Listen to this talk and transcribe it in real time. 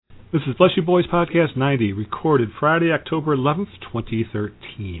This is Bless You Boys Podcast 90, recorded Friday, October 11th,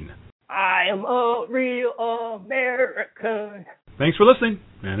 2013. I am a real American. Thanks for listening,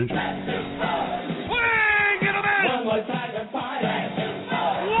 and enjoy. Swing and a miss! One more time and fight.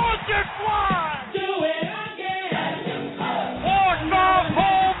 Watch it fly! Do it again! Walk off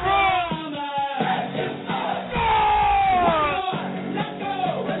home run! Let's go!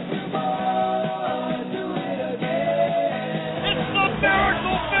 Do it again! It's the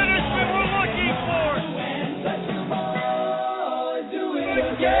miracle finish we were looking for! Do it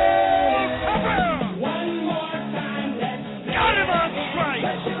again! One more time, let's got him on strike!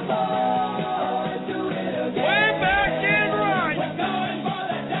 Way back in right!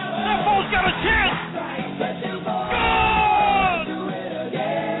 That ball's got a chance!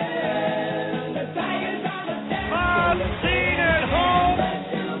 Gone! Obscene at home!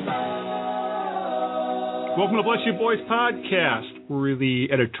 Welcome to Bless You Boys Podcast. We're the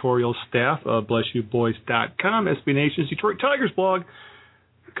editorial staff of BlessYouBoys.com, SB Nation's Detroit Tigers blog.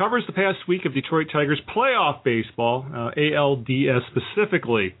 Covers the past week of Detroit Tigers playoff baseball, ALDS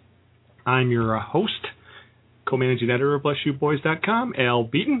specifically. I'm your host, co-managing editor of BlessYouBoys.com, Al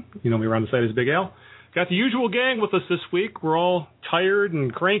Beaton. You know me around the site as Big Al. Got the usual gang with us this week. We're all tired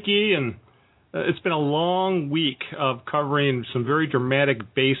and cranky, and it's been a long week of covering some very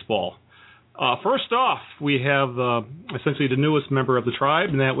dramatic baseball. First off, we have essentially the newest member of the tribe,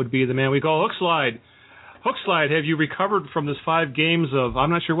 and that would be the man we call HookSlide. HookSlide, have you recovered from this 5 games of,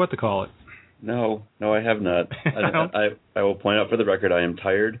 I'm not sure what to call it? No, I have not. I will point out for the record, I am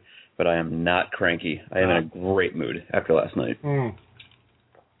tired, but I am not cranky. I am in a great mood after last night.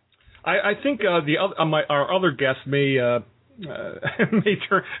 I think our other guest may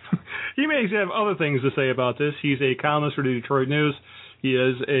turn. He may have other things to say about this. He's a columnist for the Detroit News. He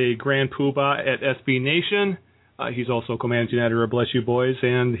is a grand poobah at SB Nation. He's also co-managing editor of Bless You Boys,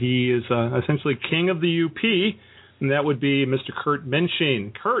 and he is essentially king of the UP, and that would be Mr. Kurt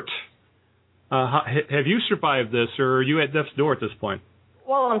Mensching. Kurt, have you survived this, or are you at death's door at this point?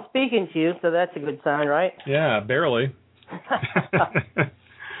 Well, I'm speaking to you, so that's a good sign, right? Yeah, barely.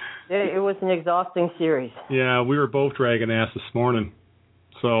 It was an exhausting series. Yeah, we were both dragging ass this morning.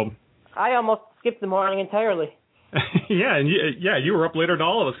 So I almost skipped the morning entirely. Yeah, and you were up later than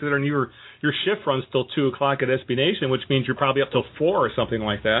all of us, considering your shift runs till 2:00 at SB Nation, which means you're probably up till 4 or something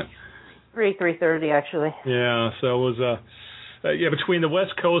like that. 3:30 actually. Yeah, so it was between the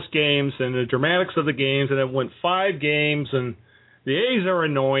West Coast games and the dramatics of the games, and it went 5 games, and the A's are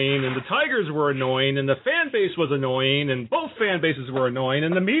annoying, and the Tigers were annoying, and the fan base was annoying, and both fan bases were annoying,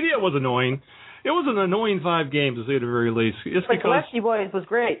 and the media was annoying. It was an annoying 5 games, to say the very least. It's but Bless You Boys was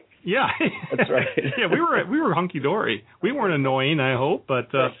great. Yeah, that's right. Yeah, we were hunky dory. We weren't annoying, I hope. But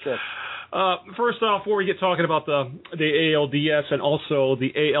first off, before we get talking about the ALDS and also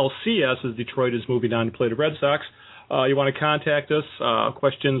the ALCS, as Detroit is moving on to play the Red Sox, you want to contact us?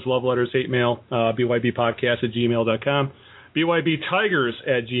 Questions, love letters, hate mail, BYBpodcast@gmail.com,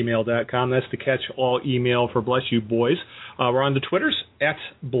 BYBTigers@gmail.com. That's to catch all email for Bless You Boys. We're on the Twitters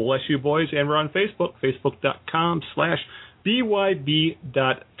 @BlessYouBoys, and we're on Facebook,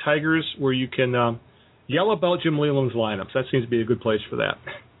 facebook.com/BYB.Tigers, where you can yell about Jim Leyland's lineups. That seems to be a good place for that.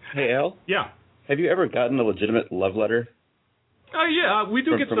 Hey, Al? Yeah. Have you ever gotten a legitimate love letter? Yeah, we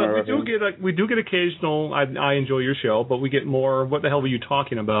do we do get occasional. I enjoy your show, but we get more. What the hell were you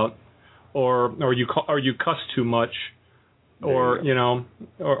talking about? Or you cuss too much, or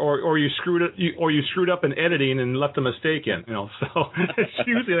or you screwed up in editing and left a mistake in. So it's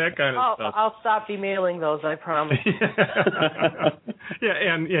usually that kind of stuff. I'll stop emailing those, I promise. Yeah,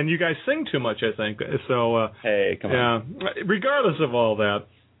 and you guys sing too much, I think. So hey, come on. Regardless of all that.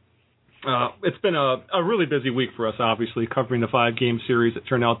 It's been a really busy week for us, obviously, covering the 5-game series that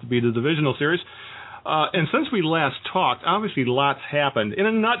turned out to be the divisional series. And since we last talked, obviously lots happened. In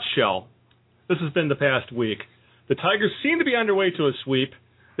a nutshell, this has been the past week. The Tigers seem to be underway to a sweep.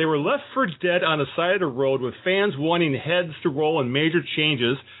 They were left for dead on the side of the road with fans wanting heads to roll and major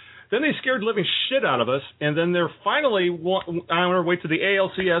changes. Then they scared the living shit out of us, and then they're finally on our way to the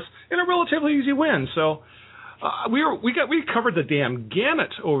ALCS in a relatively easy win. So we covered the damn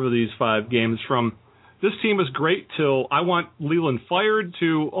gamut over these 5 games, from this team is great till I want Leyland fired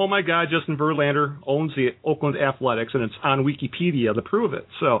to, oh my God, Justin Verlander owns the Oakland Athletics, and it's on Wikipedia to prove it.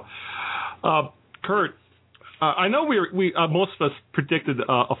 So, Kurt, I know we most of us predicted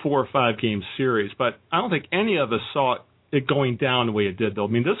a 4 or 5 game series, but I don't think any of us saw it going down the way it did, though. I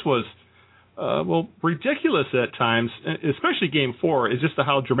mean, this was ridiculous at times, especially Game 4, is just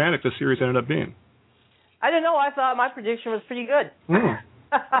how dramatic the series ended up being. I don't know. I thought my prediction was pretty good.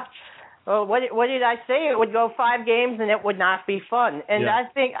 Well, what did I say? It would go 5 games and it would not be fun. And yeah.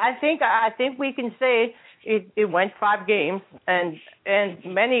 I think we can say it went 5 games and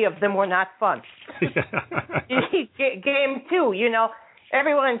many of them were not fun. Game 2,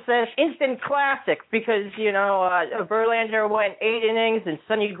 everyone says instant classic because, Verlander went 8 innings and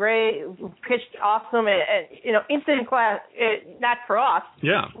Sonny Gray pitched awesome. And instant class, not for us.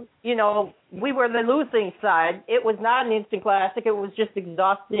 Yeah. We were the losing side. It was not an instant classic. It was just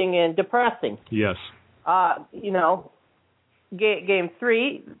exhausting and depressing. Yes. Game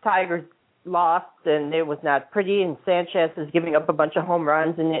 3, Tigers lost, and it was not pretty, and Sanchez is giving up a bunch of home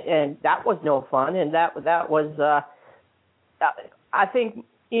runs, and that was no fun, and that was, I think,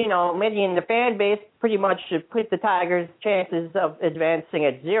 many in the fan base pretty much put the Tigers' chances of advancing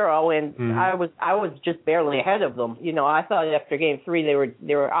at 0, and I was just barely ahead of them. I thought after Game 3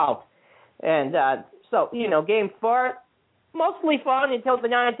 they were out, and so Game 4 mostly fun until the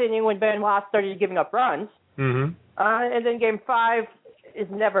 9th inning when Benoit started giving up runs, and then Game 5 is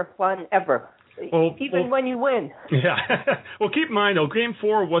never fun ever. Even when you win. Yeah. Well, keep in mind though, Game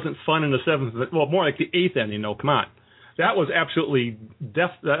 4 wasn't fun in the 7th. Well, more like the 8th inning. Come on. That was absolutely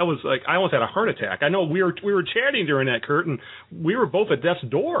death. That was like I almost had a heart attack. I know we were chatting during that, Kurt, and we were both at death's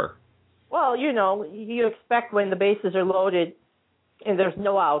door. Well, you expect when the bases are loaded and there's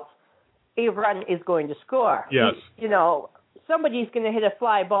no outs, a run is going to score. Yes. Somebody's going to hit a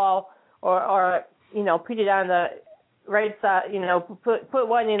fly ball or put it on the right side. Put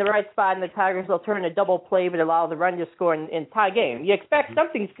one in the right spot, and the Tigers will turn a double play but allow the run to score and tie game. You expect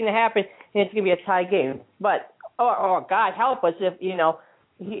something's going to happen and it's going to be a tie game, but. Or God help us if,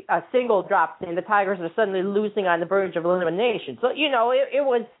 a single drops in, the Tigers are suddenly losing on the verge of elimination. So, it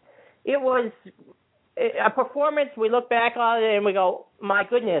was a performance. We look back on it and we go, my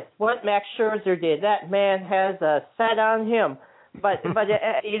goodness, what Max Scherzer did. That man has a set on him. But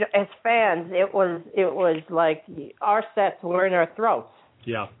as fans, it was like our sets were in our throats.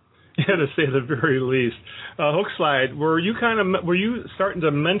 Yeah. Yeah, to say the very least. HookSlide, were you starting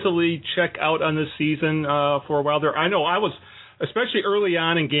to mentally check out on this season for a while there? I know I was, especially early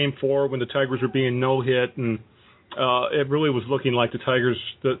on in Game 4 when the Tigers were being no-hit, and it really was looking like the Tigers,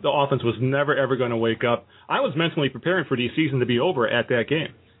 the offense was never, ever going to wake up. I was mentally preparing for the season to be over at that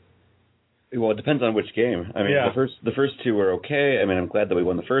game. Well, it depends on which game. I mean, the first 2 were okay. I mean, I'm glad that we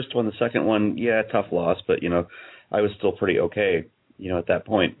won the first one. The second one, yeah, tough loss, but, I was still pretty okay. At that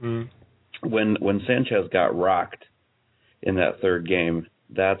point, when Sanchez got rocked in that 3rd game,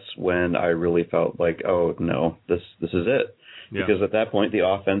 that's when I really felt like, oh no, this is it. Yeah. Because at that point the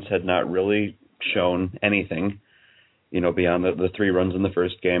offense had not really shown anything, beyond the 3 runs in the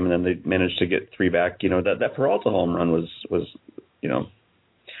first game, and then they managed to get 3 back. That Peralta home run was.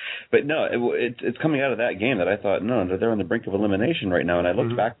 But no, it's coming out of that game that I thought, no, they're on the brink of elimination right now, and I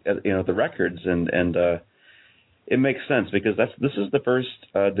looked back at the records and. It makes sense because this is the first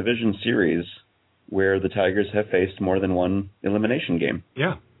division series where the Tigers have faced more than one elimination game.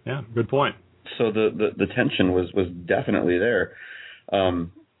 Yeah, good point. So the tension was definitely there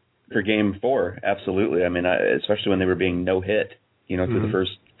for Game 4. Absolutely. I mean, especially when they were being no hit, through the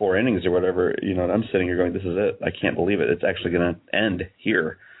first 4 innings or whatever. And I'm sitting here going, "This is it. I can't believe it. It's actually going to end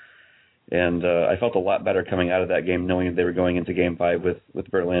here." And I felt a lot better coming out of that game, knowing they were going into Game 5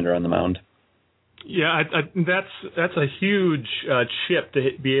 with Verlander on the mound. Yeah, that's a huge chip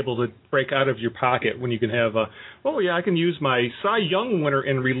to be able to break out of your pocket when you can have I can use my Cy Young winner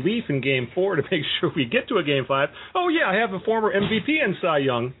in relief in Game 4 to make sure we get to a Game 5. Oh, yeah, I have a former MVP in Cy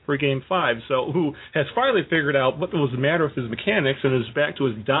Young for Game 5, so who has finally figured out what was the matter with his mechanics and is back to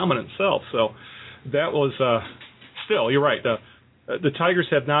his dominant self. So that was still, you're right, the Tigers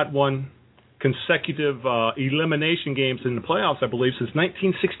have not won consecutive elimination games in the playoffs, I believe, since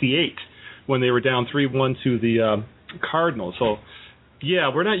 1968. When they were down 3-1 to the Cardinals. So,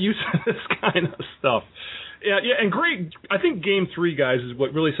 yeah, we're not used to this kind of stuff. Yeah, and great. I think Game 3, guys, is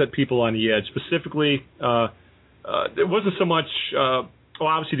what really set people on the edge. Specifically, it wasn't so much,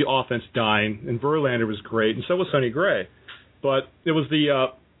 obviously the offense dying, and Verlander was great, and so was Sonny Gray. But it was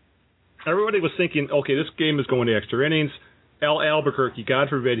everybody was thinking, okay, this game is going to extra innings. Albuquerque, God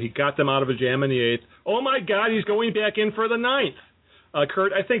forbid, he got them out of a jam in the 8th. Oh, my God, he's going back in for the 9th.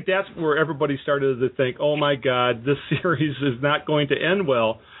 Kurt, I think that's where everybody started to think, oh, my God, this series is not going to end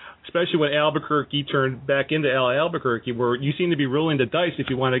well, especially when Albuquerque turned back into Albuquerque, where you seem to be rolling the dice if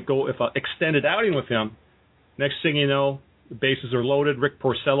you want to go extended outing with him. Next thing you know, the bases are loaded. Rick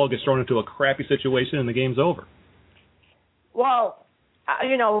Porcello gets thrown into a crappy situation, and the game's over. Well,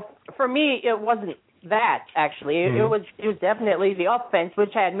 for me, it wasn't that actually. It was definitely the offense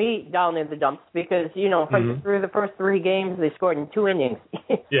which had me down in the dumps because through the first 3 games they scored in 2 innings.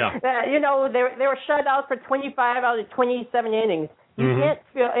 Yeah. They were shut out for 25 out of 27 innings. You can't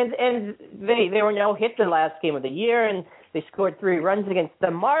feel and they were no hit the last game of the year and they scored 3 runs against the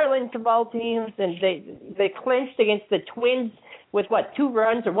Marlins of all teams and they clinched against the Twins with 2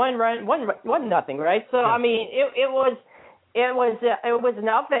 runs or 1 run, 1-0, right? So I mean it was an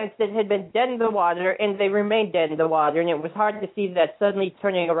offense that had been dead in the water, and they remained dead in the water, and it was hard to see that suddenly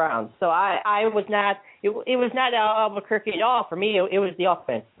turning around. So I was not. It was not Albuquerque at all for me. It was the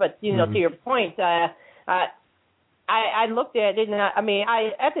offense. But to your point, I looked at it, and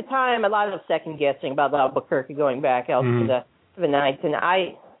at the time a lot of second guessing about Albuquerque going back out to the ninth, and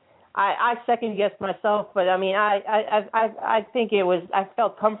I second guessed myself, but I mean I think it was I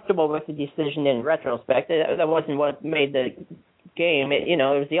felt comfortable with the decision in retrospect. That wasn't what made the game. It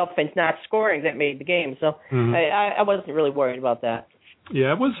was the offense not scoring that made the game. So I wasn't really worried about that.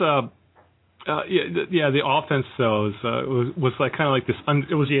 Yeah, it was. The offense though was like kind of like this.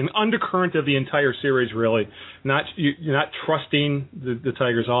 It was the undercurrent of the entire series, really. You're not trusting the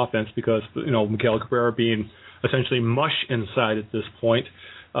Tigers' offense because Miguel Cabrera being essentially mush inside at this point.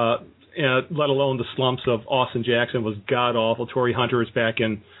 Let alone the slumps of Austin Jackson was god awful. Torrey Hunter is back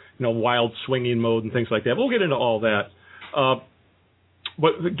in wild swinging mode and things like that. We'll get into all that. But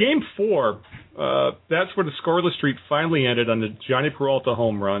Game 4, that's where the scoreless streak finally ended on the Jhonny Peralta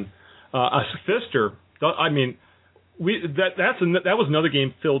home run. Fister, I mean, that was another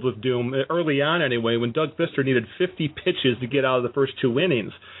game filled with doom early on anyway. When Doug Fister needed 50 pitches to get out of the first 2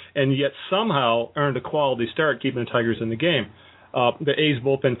 innings, and yet somehow earned a quality start, keeping the Tigers in the game. The A's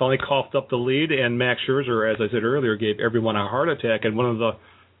bullpen finally coughed up the lead, and Max Scherzer, as I said earlier, gave everyone a heart attack. And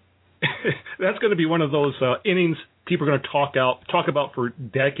that's going to be one of those innings people are going to talk about for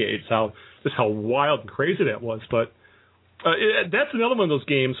decades. How wild and crazy that was. But that's another one of those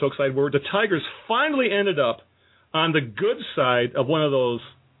games, HookSlide, where the Tigers finally ended up on the good side of one of those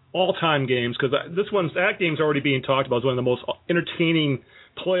all-time games, because that game's already being talked about as one of the most entertaining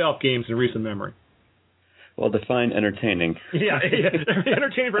playoff games in recent memory. Well, define entertaining. Yeah,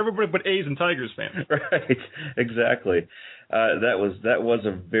 entertaining for everybody but A's and Tigers fans. Right, exactly. That was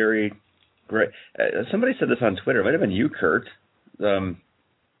a very great. Somebody said this on Twitter. It might have been you, Kurt. The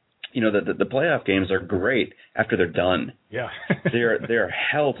playoff games are great after they're done. Yeah, they're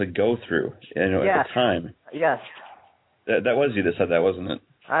hell to go through. At the time. Yes. That was you that said that, wasn't it?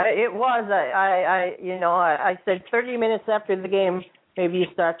 It was. I said 30 minutes after the game, maybe you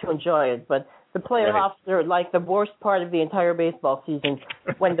start to enjoy it, but. The playoffs are like the worst part of the entire baseball season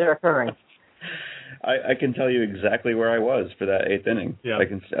when they're occurring. I can tell you exactly where I was for that 8th inning. Yeah. I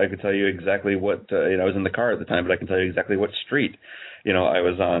can tell you exactly what I was in the car at the time, but I can tell you exactly what street I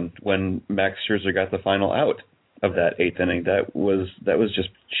was on when Max Scherzer got the final out of that 8th inning. That was just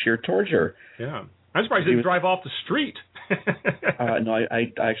sheer torture. Yeah, I'm surprised he didn't drive off the street. No,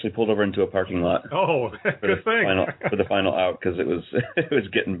 I actually pulled over into a parking lot. Oh, good thing. For the final out, because it was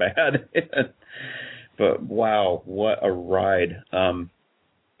getting bad. But wow, what a ride! And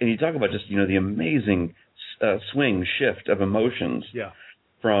you talk about just the amazing swing shift of emotions. Yeah.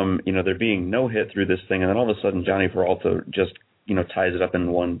 From there being no hit through this thing, and then all of a sudden Jhonny Peralta just ties it up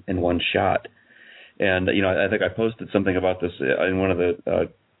in one shot. And I think I posted something about this in one of the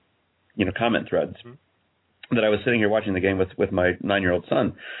comment threads. Mm-hmm. That I was sitting here watching the game with my 9-year-old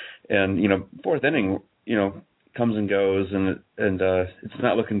son, and 4th inning comes and goes, and it's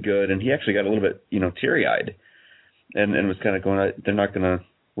not looking good, and he actually got a little bit teary-eyed, and was kind of going, they're not going to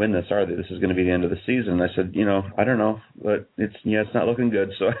win this, are they? This is going to be the end of the season. And I said, I don't know, but it's not looking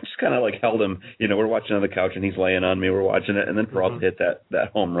good. So I just kind of held him. We're watching on the couch, and he's laying on me. We're watching it, and then Peralta hit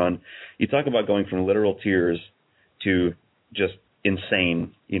that home run. You talk about going from literal tears to just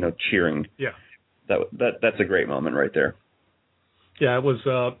insane, cheering. Yeah. That's a great moment right there. Yeah, it was.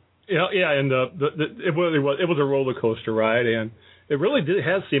 And it was a roller coaster ride, and it really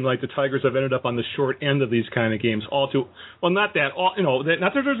has seemed like the Tigers have ended up on the short end of these kind of games. Not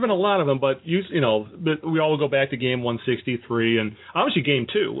that there's been a lot of them, but we all go back to Game 163, and obviously Game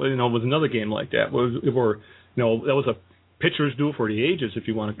 2, was another game like that. That was a pitcher's duel for the ages if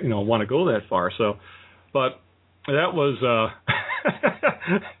you want to go that far. So, but that was.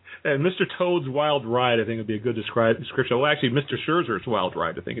 And Mr. Toad's wild ride, I think, would be a good description. Well, actually, Mr. Scherzer's wild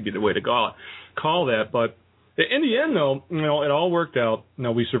ride, I think, would be the way to call that. But in the end, though, it all worked out.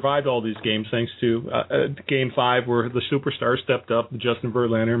 We survived all these games thanks to Game 5, where the superstars stepped up, Justin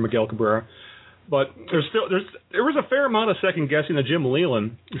Verlander and Miguel Cabrera. But there was a fair amount of second guessing of Jim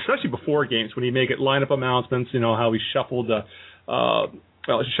Leyland, especially before games when he make lineup announcements. How he shuffled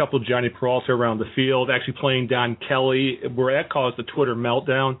shuffled Jhonny Peralta around the field, actually playing Don Kelly, where that caused the Twitter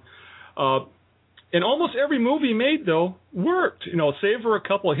meltdown. And almost every move he made, though, worked. Save for a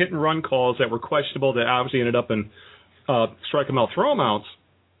couple of hit-and-run calls that were questionable that obviously ended up in strike-him-out, throw-him-outs.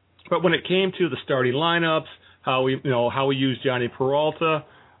 But when it came to the starting lineups, how we used Jhonny Peralta,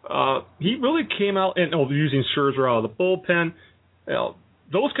 he really came out and using Scherzer out of the bullpen.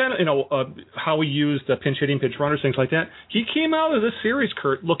 Those kind of, how we used pinch hitting, pinch runners, things like that. He came out of this series,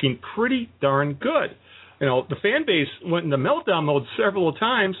 Kurt, looking pretty darn good. The fan base went into meltdown mode several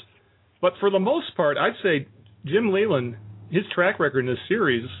times, but for the most part, I'd say Jim Leyland, his track record in this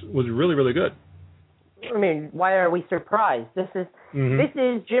series was really, really good. I mean, why are we surprised? This is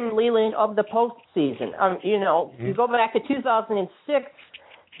Jim Leyland of the postseason. You go back to 2006.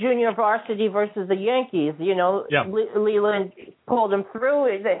 Junior varsity versus the Yankees, Leyland pulled him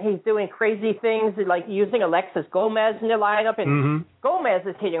through. He's doing crazy things like using Alexis Gomez in the lineup, and Gomez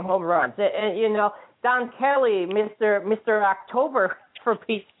is hitting home runs. And Don Kelly, Mr. October, for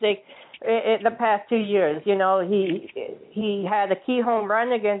Pete's sake, in the past 2 years, he had a key home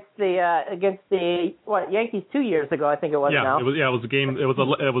run against the Yankees 2 years ago, I think it was. It was the game. It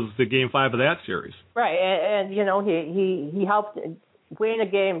was the game 5 of that series. Right, and he helped win a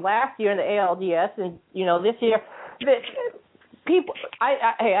game last year in the ALDS, and this year, people.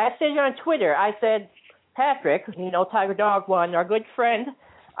 I said it on Twitter. I said Patrick, Tiger Dog 1, our good friend,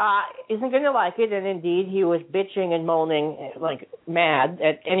 isn't going to like it, and indeed he was bitching and moaning like mad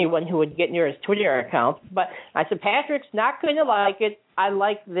at anyone who would get near his Twitter account. But I said Patrick's not going to like it. I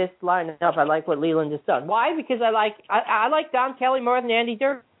like this lineup. I like what Leyland has done. Why? Because I like Don Kelly more than Andy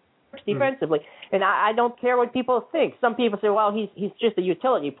Dirks defensively, and I don't care what people think. Some people say, well, he's just a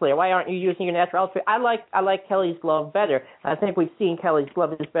utility player. Why aren't you using your natural outfit? I like Kelly's glove better. I think we've seen Kelly's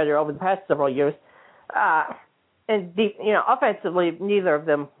glove is better over the past several years. And offensively, neither of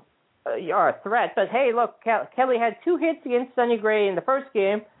them are a threat. But hey, look, Kelly had 2 hits against Sonny Gray in the first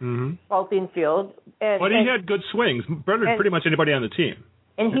game, both infield. But he had good swings, better than pretty much anybody on the team.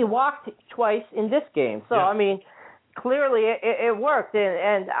 And he walked twice in this game. So I mean, clearly it worked,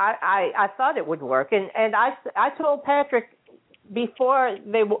 and I thought it would work. And I told Patrick before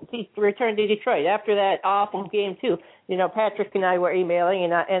he returned to Detroit after that awful game too. Patrick and I were emailing,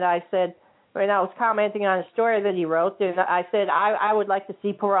 and I said. And I was commenting on a story that he wrote, and I said I would like to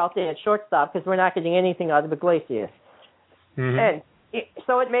see Peralta at shortstop because we're not getting anything out of Iglesias. And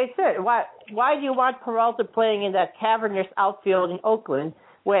so it made sense. Why do you want Peralta playing in that cavernous outfield in Oakland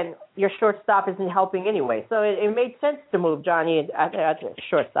when your shortstop isn't helping anyway? So it made sense to move Jhonny at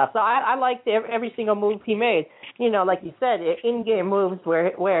shortstop. So I liked every single move he made. Like you said, in-game moves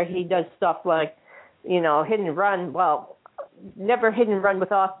where he does stuff like, hit and run. Well, never hit and run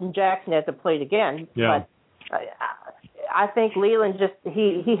with Austin Jackson at the plate again. Yeah. But I think Leyland just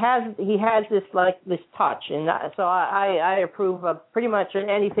he has this touch, and so I approve of pretty much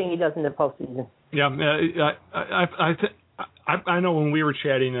anything he does in the postseason. Yeah, I know when we were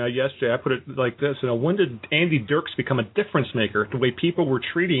chatting yesterday, I put it like this: when did Andy Dirks become a difference maker? The way people were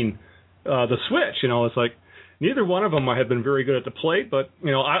treating the switch, it's like. Neither one of them had been very good at the plate, but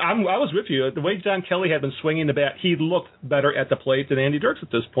I was with you. The way Don Kelly had been swinging the bat, he looked better at the plate than Andy Dirks at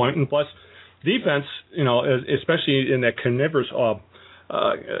this point. And plus, defense, especially in that carnivorous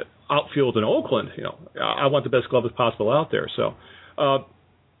outfield in Oakland, I want the best glove as possible out there. So,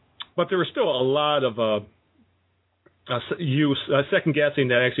 but there was still a lot of second guessing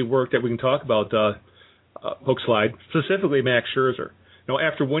that actually worked that we can talk about. HookSlide, specifically Max Scherzer.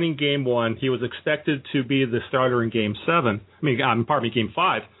 After winning Game 1, he was expected to be the starter in Game 7. Game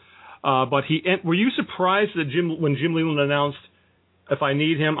 5. But were you surprised that when Jim Leyland announced, if I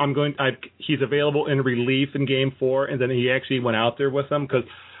need him, he's available in relief in Game 4, and then he actually went out there with them? Because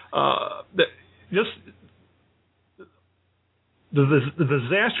the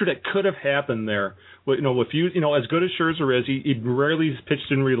disaster that could have happened there, if you, as good as Scherzer is, he rarely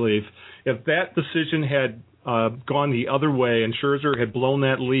pitched in relief. If that decision had gone the other way and Scherzer had blown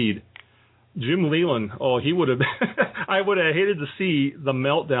that lead, Jim Leyland, he would have. I would have hated to see the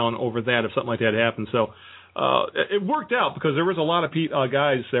meltdown over that if something like that happened. So it worked out because there was a lot of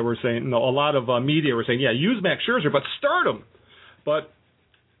guys that were saying, a lot of media were saying, yeah, use Max Scherzer, but start him. But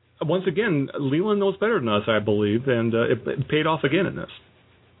once again, Leyland knows better than us, I believe, and it paid off again in this.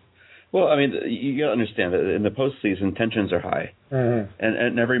 Well, I mean, you got to understand that in the postseason, tensions are high,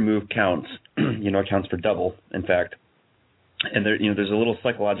 and every move counts. Counts for double, in fact. And there's a little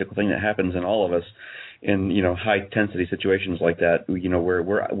psychological thing that happens in all of us in high intensity situations like that. Where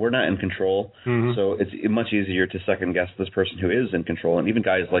we're not in control, so it's much easier to second guess this person who is in control. And even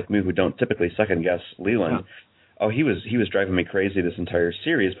guys like me who don't typically second guess Leyland, he was driving me crazy this entire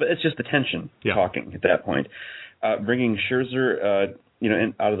series. But it's just the tension talking at that point. Bringing Scherzer,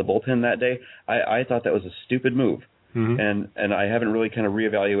 out of the bullpen that day, I thought that was a stupid move. Mm-hmm. And I haven't really kind of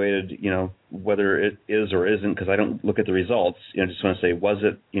reevaluated, whether it is or isn't, because I don't look at the results. Just want to say, was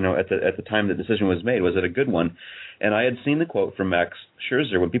it, at the time the decision was made, was it a good one? And I had seen the quote from Max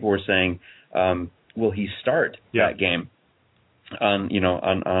Scherzer when people were saying, will he start that game on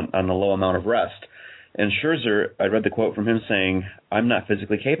a low amount of rest? And Scherzer, I read the quote from him saying, I'm not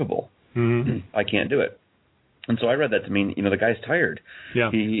physically capable. Mm-hmm. I can't do it. And so I read that to mean, the guy's tired.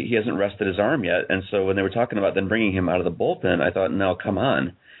 Yeah. He hasn't rested his arm yet. And so when they were talking about then bringing him out of the bullpen, I thought, no, come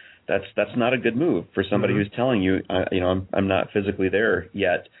on. That's not a good move for somebody who's telling you, I'm not physically there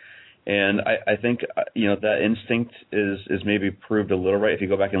yet. And I think, that instinct is maybe proved a little right. If you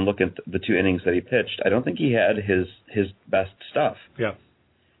go back and look at the 2 innings that he pitched, I don't think he had his best stuff. Yeah.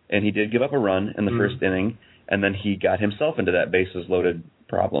 And he did give up a run in the first inning, and then he got himself into that bases loaded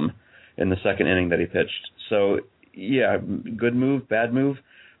problem in the second inning that he pitched. So, yeah, good move, bad move,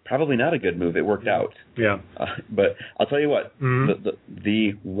 probably not a good move. It worked out. Yeah. But I'll tell you what,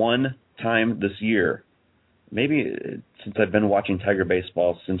 the one time this year, maybe since I've been watching Tiger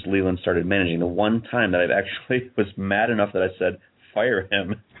baseball since Leyland started managing, the one time that I've actually was mad enough that I said, fire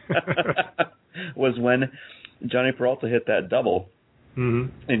him, was when Jhonny Peralta hit that double in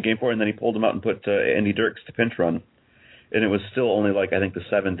Game 4, and then he pulled him out and put Andy Dirks to pinch run. And it was still only I think the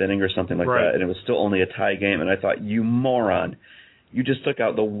 7th inning or something like that. And it was still only a tie game. And I thought, you moron, you just took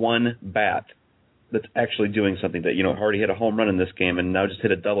out the one bat that's actually doing something that, Hardy hit a home run in this game and now just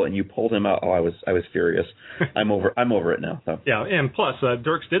hit a double and you pulled him out. Oh, I was furious. I'm over it now. So. Yeah. And plus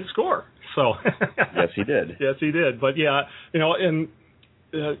Dirks did score. So yes, he did. Yes, he did. But yeah,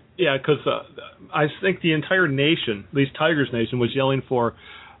 because I think the entire nation, at least Tigers Nation, was yelling for,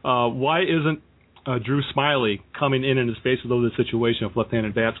 why isn't Drew Smiley coming in his face with the situation of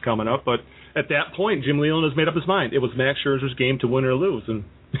left-handed bats coming up. But at that point, Jim Leyland has made up his mind. It was Max Scherzer's game to win or lose, and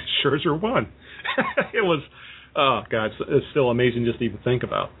Scherzer won. It was, it's still amazing just to even think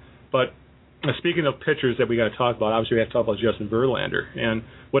about. But speaking of pitchers that we got to talk about, obviously we have to talk about Justin Verlander. And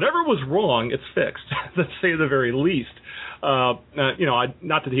whatever was wrong, it's fixed, let's say the very least. Not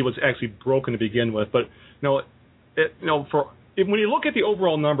that he was actually broken to begin with, but when you look at the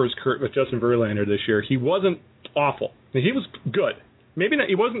overall numbers, Kurt, with Justin Verlander this year, he wasn't awful. He was good. Maybe not.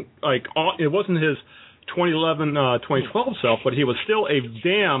 He wasn't it wasn't his 2011, 2012 self, but he was still a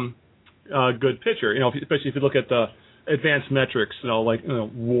damn good pitcher. Especially if you look at the advanced metrics,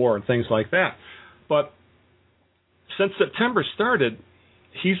 WAR and things like that. But since September started,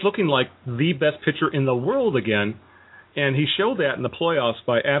 he's looking like the best pitcher in the world again, and he showed that in the playoffs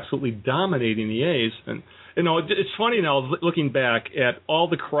by absolutely dominating the A's. And it's funny now looking back at all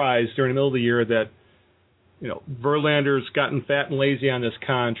the cries during the middle of the year that, Verlander's gotten fat and lazy on this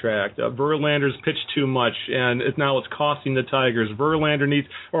contract. Verlander's pitched too much, and now it's costing the Tigers. Verlander needs,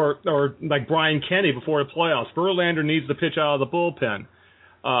 or like Brian Kenny before the playoffs, Verlander needs to pitch out of the bullpen.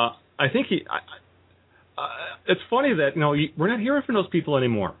 I think it's funny that, we're not hearing from those people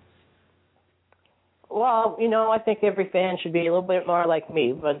anymore. Well, I think every fan should be a little bit more like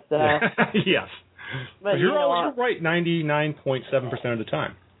me, but yes. But you're right 99.7% of the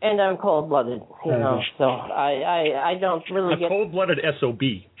time. And I'm cold-blooded, so I don't really get... A cold-blooded SOB.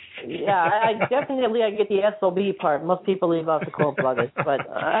 Yeah, I definitely get the SOB part. Most people leave out the cold-blooded. But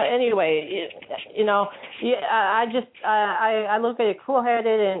anyway, I look at it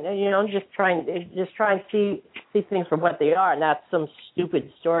cool-headed and, just try and see things for what they are, not some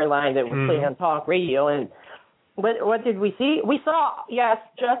stupid storyline that we're playing on talk radio. And what did we see? We saw, yes,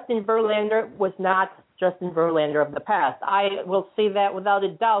 Justin Verlander was not Justin Verlander of the past. I will say that without a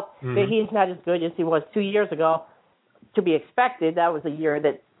doubt that he's not as good as he was 2 years ago. To be expected, that was a year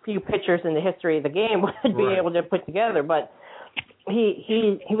that few pitchers in the history of the game would be able to put together. But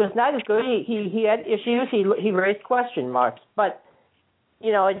he was not as good. He had issues. He raised question marks. But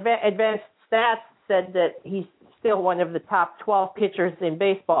advanced stats said that he's still one of the top 12 pitchers in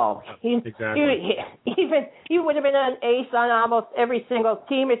baseball. Exactly. He would have been an ace on almost every single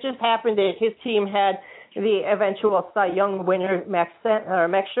team. It just happened that his team had the eventual Cy Young winner, Max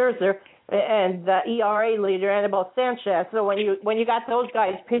Scherzer, and the ERA leader, Anibal Sanchez. So when you got those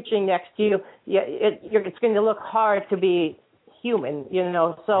guys pitching next to you, it's going to look hard to be human,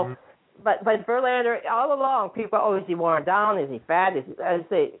 So, but Verlander, all along, people, is he worn down? Is he fat? I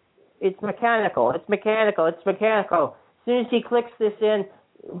say, it's mechanical. As soon as he clicks this in,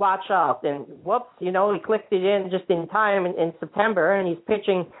 watch out. And whoops, he clicked it in just in time in September, and he's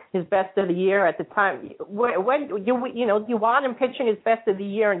pitching his best of the year at the time. When do you want him pitching his best of the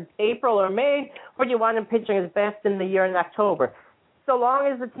year in April or May, or do you want him pitching his best in the year in October? So long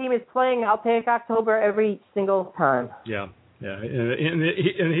as the team is playing, I'll take October every single time. Yeah,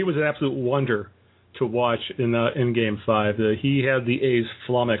 and he was an absolute wonder to watch in Game 5. He had the A's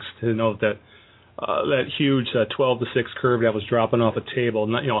flummoxed to know that huge 12-6 curve that was dropping off a table,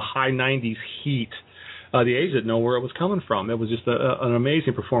 high 90s heat. The A's didn't know where it was coming from. It was just an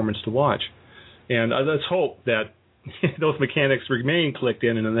amazing performance to watch. And let's hope that those mechanics remain clicked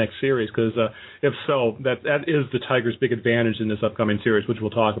in the next series, because if so, that is the Tigers' big advantage in this upcoming series, which we'll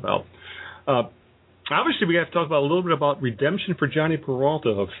talk about. Obviously, we have to talk about a little bit about redemption for Jhonny Peralta,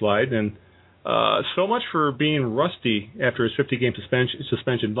 HookSlide, and so much for being rusty after his 50-game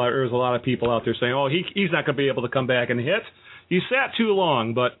suspension. There was a lot of people out there saying, he's not going to be able to come back and hit. He sat too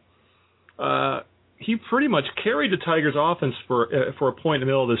long, but he pretty much carried the Tigers' offense for a point in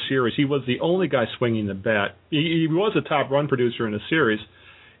the middle of the series. He was the only guy swinging the bat. He was a top run producer in the series,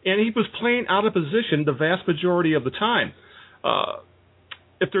 and he was playing out of position the vast majority of the time.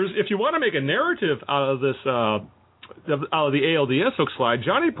 If you want to make a narrative out of this, out of the ALDS HookSlide,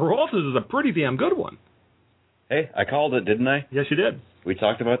 Jhonny Peralta is a pretty damn good one. Hey, I called it, didn't I? Yes, you did. We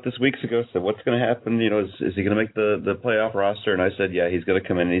talked about this weeks ago. So what's going to happen? Is he going to make the playoff roster? And I said, yeah, he's going to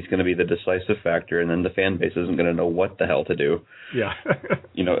come in and he's going to be the decisive factor. And then the fan base isn't going to know what the hell to do. Yeah.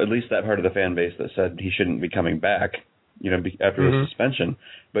 At least that part of the fan base that said he shouldn't be coming back, after his suspension.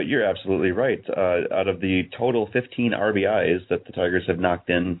 But you're absolutely right. Out of the total 15 RBIs that the Tigers have knocked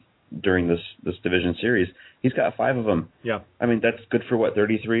in during this division series, he's got 5 of them. Yeah. I mean, that's good for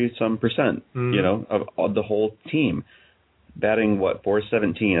 33% of the whole team. Batting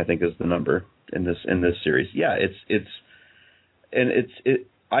 417, I think is the number in this series. Yeah,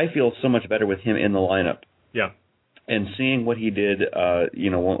 I feel so much better with him in the lineup. Yeah. And seeing what he did,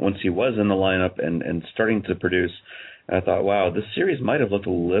 once he was in the lineup and starting to produce, I thought, wow, this series might have looked a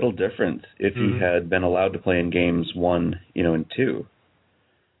little different if he had been allowed to play in games 1, and 2.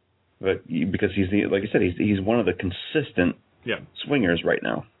 But because like I said, he's one of the consistent swingers right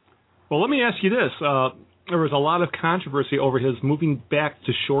now. Well, let me ask you this. There was a lot of controversy over his moving back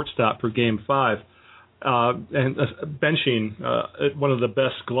to shortstop for Game 5 and benching one of the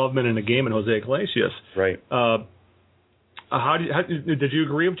best glove men in the game in Jose Iglesias. Right. Did you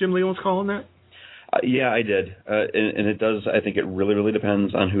agree with Jim Leyland's call on that? Yeah, I did. And it does. I think it really, really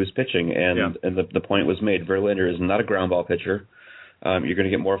depends on who's pitching. And the point was made. Verlander is not a ground ball pitcher. You're going to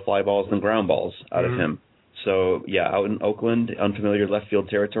get more fly balls than ground balls out of him. So, out in Oakland, unfamiliar left field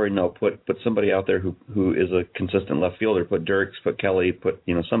territory, no, put somebody out there who is a consistent left fielder. Put Dirks, put Kelly, put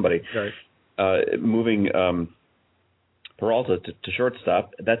somebody. Right. Moving Peralta to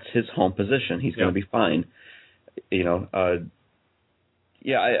shortstop, that's his home position. He's going to be fine. I'm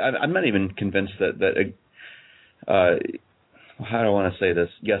not even convinced that how do I want to say this?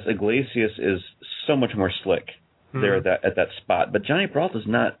 Yes, Iglesias is so much more slick there at that spot, but Jhonny Peralta's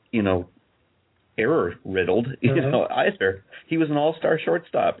not, error riddled, either. He was an all-star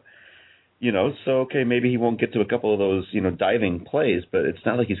shortstop, so okay, maybe he won't get to a couple of those, diving plays, but it's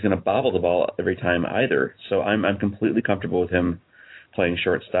not like he's going to bobble the ball every time either. So I'm completely comfortable with him playing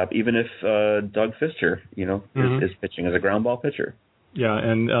shortstop, even if Doug Fister, is pitching as a ground ball pitcher. Yeah,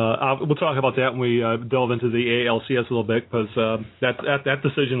 and we'll talk about that when we delve into the ALCS a little bit, because that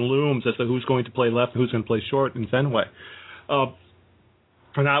decision looms as to who's going to play left and who's going to play short in Fenway.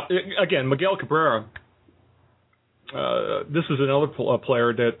 Now, again, Miguel Cabrera, this is another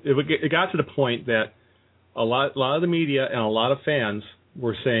player that it got to the point that a lot of the media and a lot of fans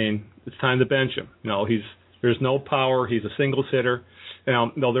were saying it's time to bench him. There's no power. He's a singles hitter.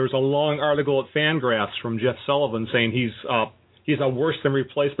 Now, there was a long article at Fangraphs from Jeff Sullivan saying he's a worse than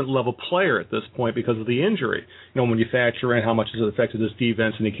replacement level player at this point because of the injury. When you factor in how much has it affected his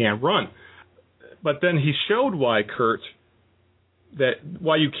defense and he can't run. But then he showed why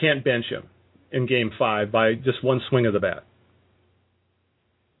you can't bench him in Game 5 by just one swing of the bat.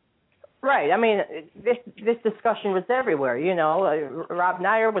 Right. I mean, this discussion was everywhere. Rob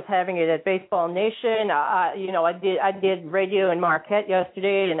Nair was having it at Baseball Nation. I did radio in Marquette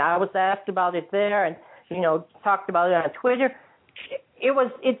yesterday, and I was asked about it there, and talked about it on Twitter.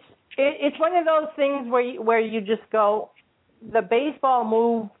 It's one of those things where you just go, the baseball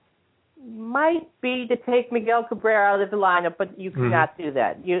move might be to take Miguel Cabrera out of the lineup, but you cannot do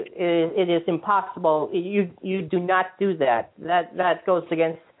that. It is impossible. You do not do that. That goes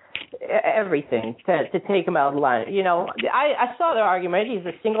against everything to take him out of the lineup. I saw the argument. He's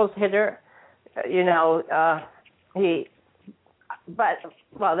a singles hitter.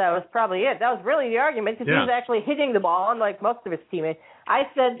 well, that was probably it. That was really the argument because he was actually hitting the ball, unlike most of his teammates. I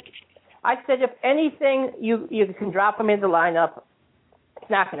said if anything, you can drop him in the lineup. It's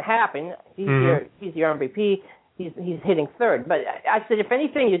not going to happen. He's your MVP. He's hitting third. But I said if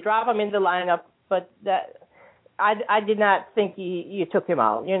anything, you drop him in the lineup. But that I did not think you took him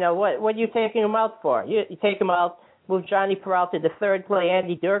out. You know what are you taking him out for? You take him out. Move Jhonny Peralta to third, play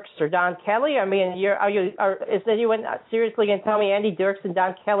Andy Dirks or Don Kelly? I mean, is anyone seriously going to tell me Andy Dirks and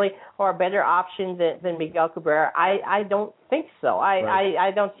Don Kelly are a better option than Miguel Cabrera? I don't think so.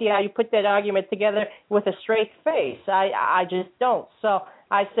 I don't see how you put that argument together with a straight face. I just don't. So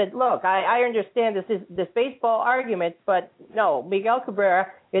I said, look, I understand this baseball argument, but no, Miguel Cabrera,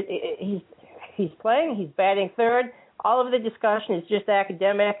 he's playing, he's batting third. All of the discussion is just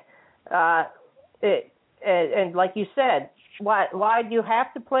academic. And like you said, why do you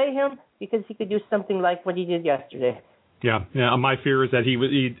have to play him? Because he could do something like what he did yesterday. Yeah. My fear is that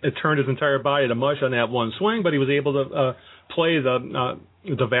he turned his entire body to mush on that one swing, but he was able to play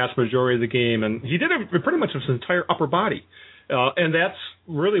the vast majority of the game, and he did it pretty much with his entire upper body. And that's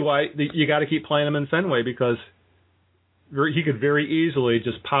really why you got to keep playing him in Fenway, because he could very easily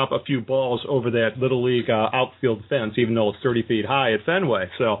just pop a few balls over that little league outfield fence, even though it's 30 feet high at Fenway.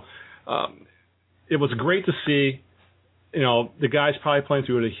 So. It was great to see, the guy's probably playing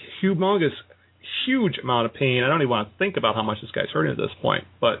through a huge amount of pain. I don't even want to think about how much this guy's hurting at this point,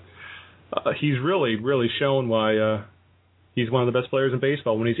 but he's really, really shown why he's one of the best players in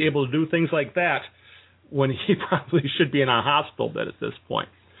baseball when he's able to do things like that when he probably should be in a hospital bed at this point.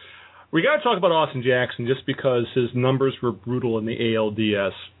 We got to talk about Austin Jackson just because his numbers were brutal in the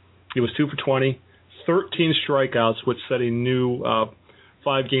ALDS. He was 2 for 20, 13 strikeouts, which set a new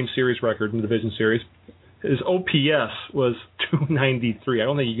 5-game series record in the division series. His OPS was 293. I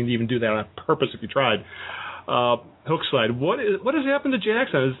don't think you can even do that on purpose if you tried. HookSlide. What has happened to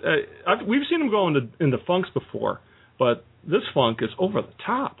Jackson? We've seen him go into funks before, but this funk is over the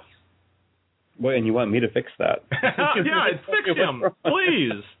top. Wait, and you want me to fix that? Yeah, fix him,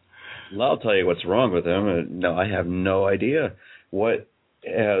 please. Well, I'll tell you what's wrong with him. No, I have no idea what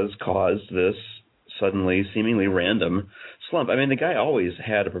has caused this suddenly seemingly random slump. I mean, the guy always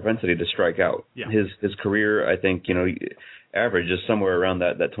had a propensity to strike out. Yeah. His career, I think, average is somewhere around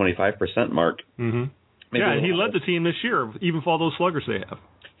that 25% mark. Mm-hmm. Yeah, and he led the team this year, even for all those sluggers they have.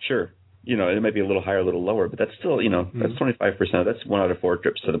 Sure. It might be a little higher, a little lower, but that's still, that's 25%. That's 1 out of 4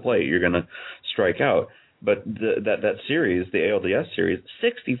 trips to the plate. You're going to strike out. But that series, the ALDS series,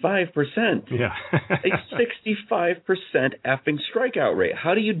 65%. Yeah. a 65% effing strikeout rate.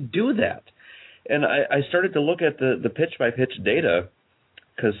 How do you do that? And I started to look at the pitch-by-pitch data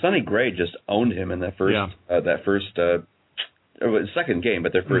because Sonny Gray just owned him in that second game,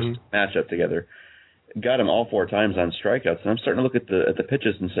 but their first matchup together. Got him all 4 times on strikeouts, and I'm starting to look at the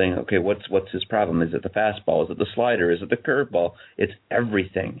pitches and saying, okay, what's his problem? Is it the fastball? Is it the slider? Is it the curveball? It's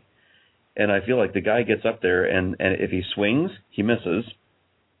everything. And I feel like the guy gets up there, and if he swings, he misses.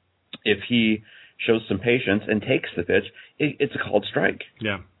 If he shows some patience and takes the pitch, it's a called strike.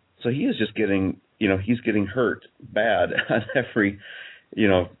 Yeah. So he is just getting, he's getting hurt bad on every,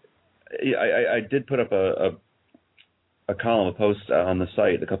 I did put up a post on the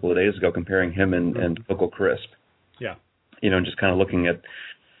site a couple of days ago comparing him and Uncle Crisp. Yeah. Just kind of looking at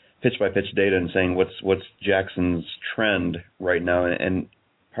pitch-by-pitch data and saying what's Jackson's trend right now. And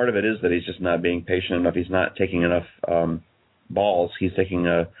part of it is that he's just not being patient enough. He's not taking enough balls. He's taking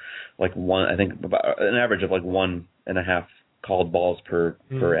an average of 1.5 called balls per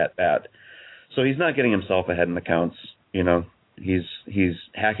at bat. So he's not getting himself ahead in the counts. He's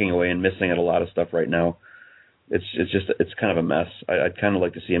hacking away and missing at a lot of stuff right now. It's kind of a mess. I'd kind of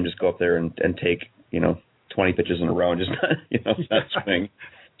like to see him just go up there and take 20 pitches in a row and just not swing.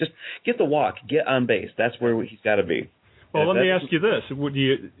 Just get the walk, get on base. That's where he's got to be. Well, let me ask you this: do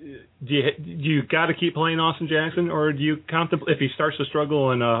you got to keep playing Austin Jackson, or do you contemplate if he starts to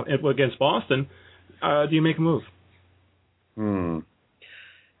struggle against Boston? Do you make a move?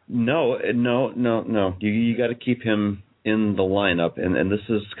 No. You got to keep him in the lineup, and this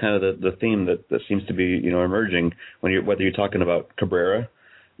is kind of the theme that seems to be emerging whether you're talking about Cabrera,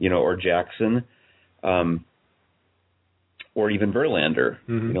 or Jackson, or even Verlander,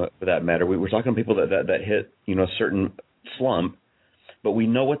 for that matter. We're talking people that hit a certain slump, but we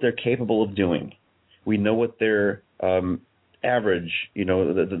know what they're capable of doing. We know what their average,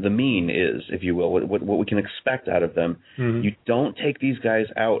 the mean is, if you will, what we can expect out of them. You don't take these guys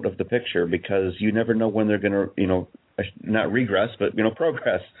out of the picture because you never know when they're going to, not regress, but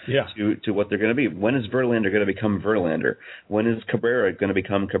progress to what they're going to be. When is Verlander going to become Verlander? When is Cabrera going to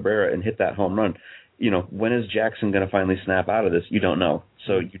become Cabrera and hit that home run? when is Jackson going to finally snap out of this? You don't know.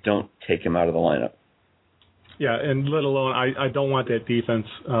 So you don't take him out of the lineup. Yeah, and let alone I don't want that defense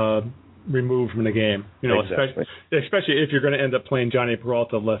removed from the game. Exactly. Especially if you're going to end up playing Jhonny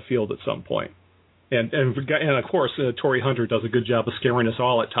Peralta left field at some point. And of course, Torrey Hunter does a good job of scaring us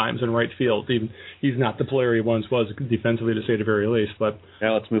all at times in right field. Even he's not the player he once was defensively, to say the very least. But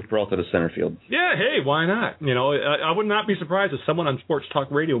now let's move Peralta to center field. Yeah, hey, why not? I would not be surprised if someone on Sports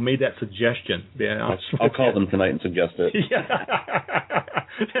Talk Radio made that suggestion. Yeah, I'll call them tonight and suggest it. Yeah.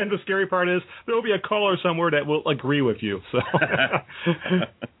 And the scary part is there will be a caller somewhere that will agree with you. So,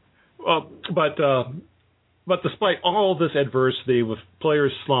 but despite all this adversity, with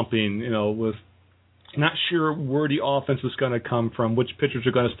players slumping, with not sure where the offense was going to come from, which pitchers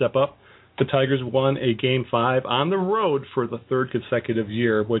are going to step up, the Tigers won a Game 5 on the road for the third consecutive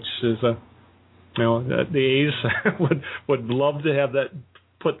year, which is the A's would love to have that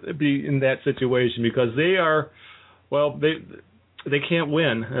be in that situation, because they are, they can't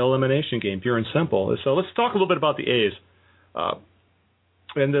win an elimination game, pure and simple. So let's talk a little bit about the A's.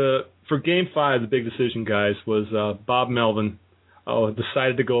 For Game 5, the big decision, guys, was Bob Melvin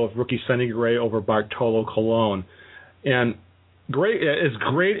decided to go with rookie Sonny Gray over Bartolo Colon. And as great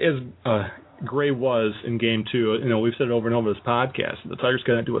as Gray was in Game 2, we've said it over and over this podcast, the Tigers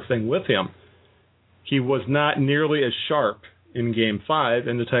got to do a thing with him. He was not nearly as sharp in Game 5,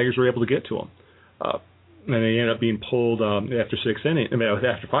 and the Tigers were able to get to him. And they ended up being pulled after 6 innings.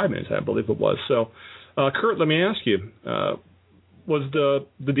 After 5 minutes, I believe it was. So, Kurt, let me ask you, did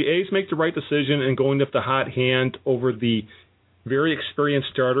the A's make the right decision in going with the hot hand over the very experienced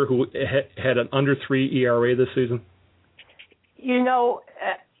starter who had an under 3 ERA this season?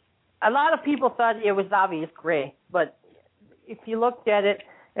 A lot of people thought it was obvious Gray, but if you looked at it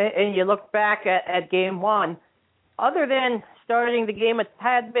and you look back at Game 1, other than starting the game a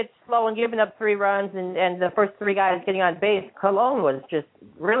tad bit slow and giving up 3 runs and the first 3 guys getting on base, Colon was just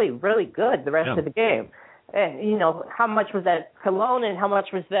really, really good the rest of the game. And, how much was that Colon and how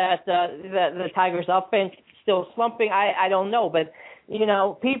much was that the Tigers' offense still slumping? I don't know. But,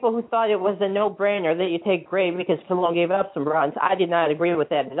 people who thought it was a no-brainer that you take Gray because Colon gave up some runs, I did not agree with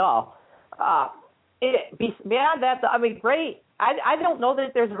that at all. Beyond that, Gray, I don't know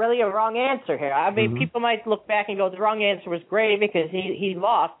that there's really a wrong answer here. People might look back and go, the wrong answer was Gray because he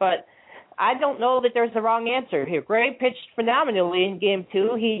lost, but I don't know that there's a wrong answer here. Gray pitched phenomenally in Game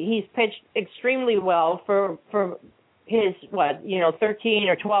 2. He's pitched extremely well for his 13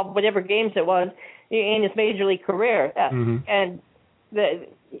 or 12 whatever games it was in his major league career, and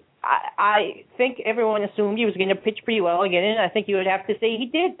I think everyone assumed he was going to pitch pretty well again, and I think you would have to say he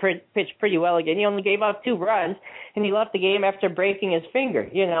did pitch pretty well again. He only gave up 2 runs, and he left the game after breaking his finger,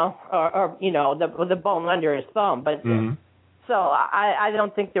 or the bone under his thumb. But so I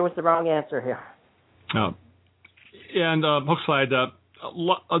don't think there was the wrong answer here. Oh. And HookSlide,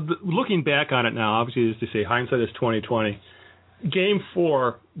 looking back on it now, obviously, as they say, hindsight is 20/20. Game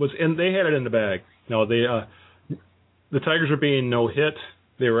 4 was, and they had it in the bag. The Tigers were being no hit.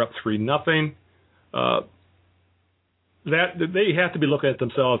 They were up 3-0. That they have to be looking at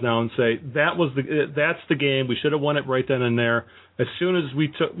themselves now and say that's the game. We should have won it right then and there.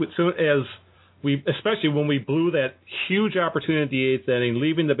 Especially when we blew that huge opportunity in the 8th inning,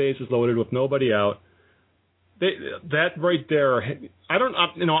 leaving the bases loaded with nobody out. That right there,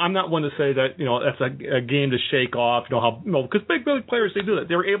 I'm not one to say that that's a game to shake off. Because big players, they do that.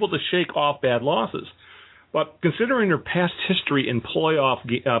 They're able to shake off bad losses. But considering their past history in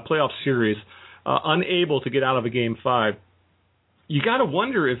playoff series, unable to get out of a Game 5, you got to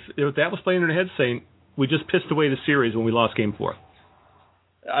wonder if that was playing in their head, saying we just pissed away the series when we lost Game 4.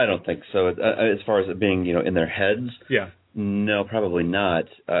 I don't think so. As far as it being, in their heads, no, probably not.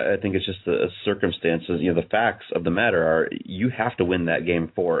 I think it's just the circumstances. The facts of the matter are you have to win that Game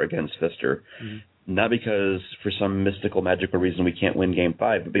 4 against Pfister, not because for some mystical, magical reason we can't win Game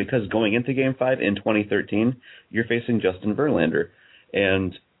 5, but because going into Game 5 in 2013, you're facing Justin Verlander,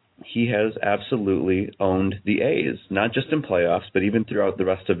 and he has absolutely owned the A's, not just in playoffs, but even throughout the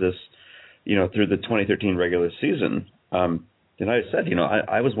rest of this, through the 2013 regular season. And I said,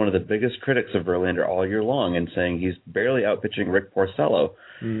 I was one of the biggest critics of Verlander all year long and saying he's barely outpitching Rick Porcello.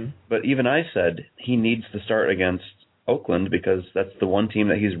 But even I said he needs to start against Oakland because that's the one team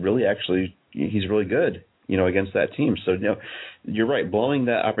that he's really good, against that team. So, you're right. Blowing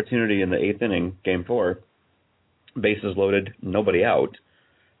that opportunity in the 8th inning, Game 4, bases loaded, nobody out.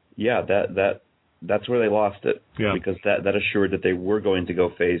 Yeah, that's where they lost it. Yeah. Because that assured that they were going to go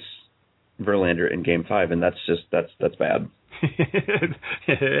face Verlander in Game 5, and that's bad.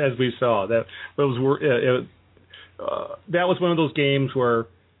 As we saw, that was one of those games where,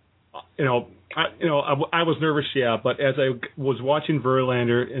 I was nervous, yeah, but as I was watching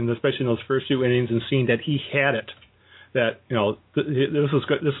Verlander, and especially in those first few innings, and seeing that he had it, that this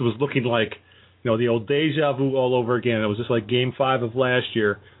was looking like the old deja vu all over again. It was just like Game 5 of last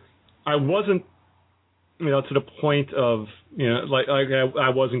year. I wasn't to the point of like I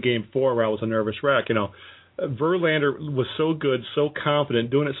was in Game 4 where I was a nervous wreck. Verlander was so good, so confident,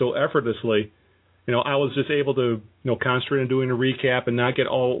 doing it so effortlessly. I was just able to, concentrate on doing a recap and not get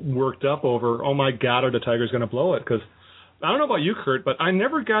all worked up over, oh my God, are the Tigers going to blow it? Because I don't know about you, Kurt, but I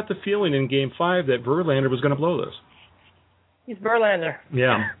never got the feeling in Game 5 that Verlander was going to blow this. He's Verlander.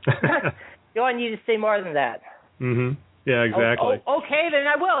 Yeah. You only need to say more than that. Mm-hmm. Yeah, exactly. Okay, then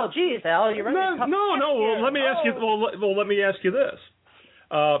I will. Jeez, Al, you're really No. Well, let me ask you. Well, let me ask you this.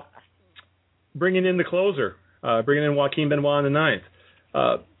 Bringing in the closer, bringing in Joaquin Benoit in the ninth.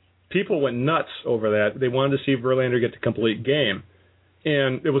 People went nuts over that. They wanted to see Verlander get the complete game.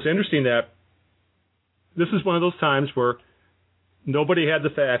 And it was interesting that this is one of those times where nobody had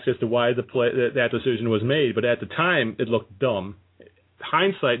the facts as to why that decision was made, but at the time it looked dumb.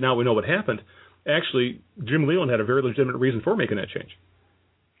 Hindsight, now we know what happened. Actually, Jim Leyland had a very legitimate reason for making that change.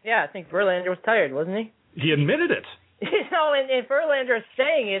 Yeah, I think Verlander was tired, wasn't he? He admitted it. And if Verlander is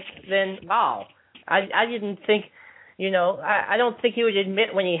saying it, then wow. I didn't think... I don't think he would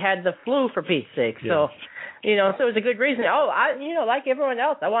admit when he had the flu, for Pete's sake. Yeah. So, so it was a good reason. Like everyone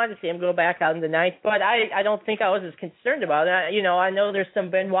else, I wanted to see him go back out in the ninth, but I don't think I was as concerned about it. I know there's some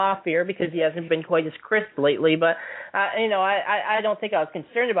Benoit fear because he hasn't been quite as crisp lately, but, I don't think I was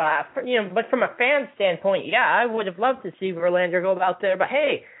concerned about it. But from a fan standpoint, yeah, I would have loved to see Verlander go out there, but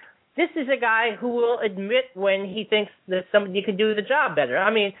hey, this is a guy who will admit when he thinks that somebody can do the job better.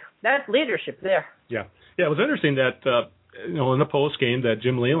 I mean, that's leadership there. Yeah. Yeah, it was interesting that, in the post game that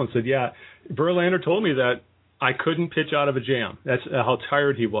Jim Leyland said, yeah, Verlander told me that I couldn't pitch out of a jam. That's how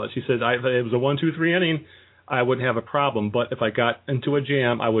tired he was. He said, if it was a 1-2-3 inning, I wouldn't have a problem. But if I got into a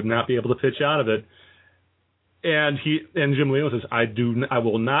jam, I would not be able to pitch out of it. And Jim Leyland says, I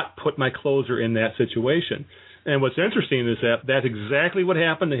will not put my closer in that situation. And what's interesting is that that's exactly what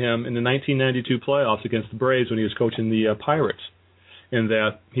happened to him in the 1992 playoffs against the Braves when he was coaching the Pirates. In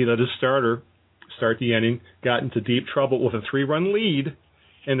that he let his starter start the inning, got into deep trouble with a 3-run lead,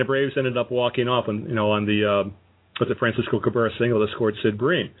 and the Braves ended up walking off on the Francisco Cabrera single that scored Sid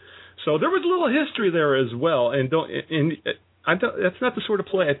Green. So there was a little history there as well, and that's not the sort of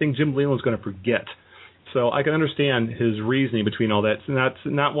play I think Jim Leyland's going to forget. So I can understand his reasoning between all that,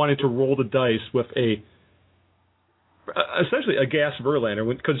 not wanting to roll the dice with essentially a gas Verlander,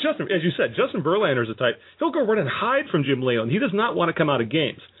 because Justin, as you said, Justin Verlander is the type, he'll go run and hide from Jim Leyland. He does not want to come out of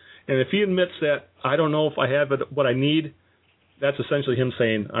games. And if he admits that, I don't know if I have what I need, that's essentially him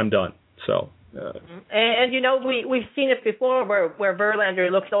saying, I'm done. So, and we've seen it before where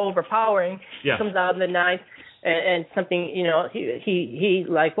Verlander looks overpowering, comes out in the ninth, and something, he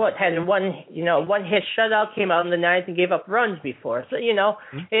had one hit shutout, came out in the ninth and gave up runs before. So,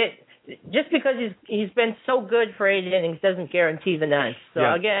 just because he's been so good for 8 innings doesn't guarantee the ninth.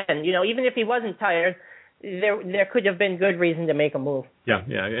 So again, even if he wasn't tired, there could have been good reason to make a move. Yeah.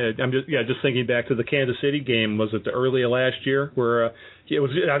 I'm just thinking back to the Kansas City game. Was it the early of last year where I think it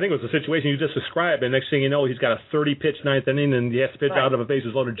was the situation you just described, and next thing you know, he's got a 30-pitch ninth inning, and he has to pitch out of a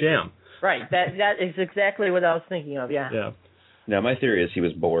bases-loaded jam. Right. That is exactly what I was thinking of. Yeah. Yeah. Now my theory is he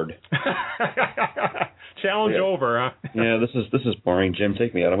was bored. Challenge over, huh? Yeah. This is boring, Jim.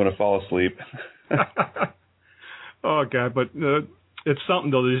 Take me out. I'm going to fall asleep. Oh God, but. It's something,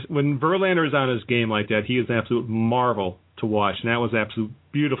 though. When Verlander is on his game like that, he is an absolute marvel to watch, and that was absolute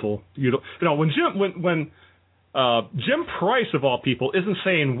beautiful. When Jim Price, of all people, isn't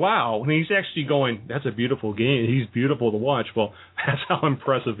saying wow, and he's actually going, that's a beautiful game, he's beautiful to watch. Well, that's how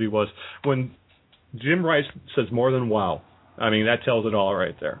impressive he was. When Jim Price says more than wow, I mean, that tells it all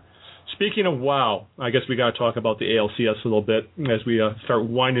right there. Speaking of wow, I guess we got to talk about the ALCS a little bit as we start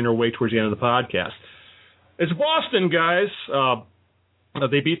winding our way towards the end of the podcast. It's Boston, guys.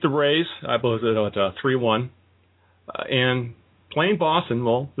 They beat the Rays, I believe, at 3-1. And playing Boston,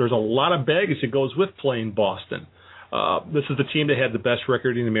 well, there's a lot of baggage that goes with playing Boston. This is the team that had the best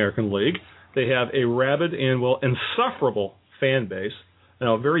record in the American League. They have a rabid and, insufferable fan base,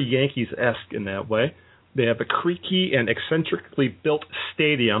 very Yankees-esque in that way. They have a creaky and eccentrically built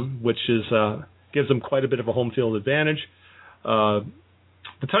stadium, which gives them quite a bit of a home field advantage.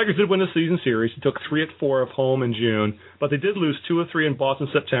 The Tigers did win the season series. They took 3 at 4 of home in June, but they did lose 2 of 3 in Boston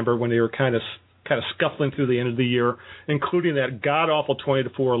in September when they were kind of scuffling through the end of the year, including that god-awful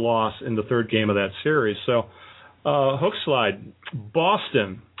 20-4 loss in the third game of that series. So, HookSlide,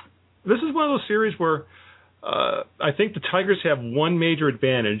 Boston. This is one of those series where I think the Tigers have one major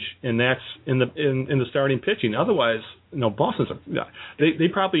advantage, and that's in the starting pitching. Otherwise, Boston's they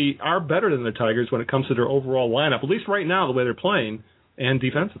probably are better than the Tigers when it comes to their overall lineup. At least right now, the way they're playing and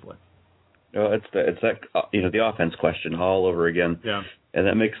defensively. Well, it's that the offense question all over again. Yeah, and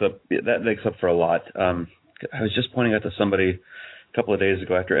that makes up for a lot. I was just pointing out to somebody a couple of days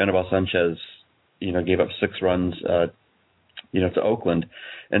ago after Anibal Sanchez, gave up 6 runs, to Oakland,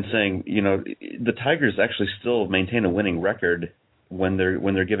 and saying, the Tigers actually still maintain a winning record when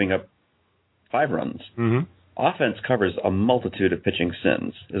they're giving up 5 runs. Mm-hmm. Offense covers a multitude of pitching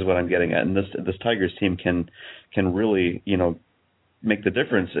sins, is what I'm getting at, and this Tigers team can really, make the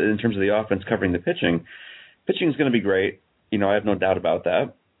difference in terms of the offense covering the pitching. Pitching is going to be great. I have no doubt about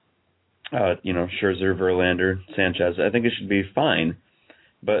that. Scherzer, Verlander, Sanchez, I think it should be fine.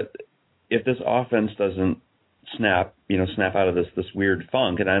 But if this offense doesn't snap out of this weird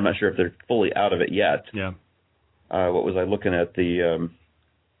funk, and I'm not sure if they're fully out of it yet. Yeah. What was I looking at?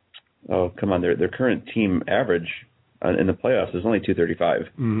 Their current team average in the playoffs is only 235.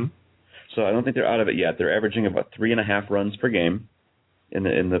 Mm-hmm. So I don't think they're out of it yet. They're averaging about 3.5 runs per game in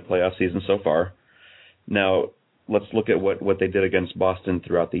the playoff season so far. Now let's look at what they did against Boston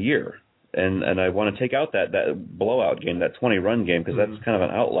throughout the year, and I want to take out that blowout game, that 20-run game, because that's kind of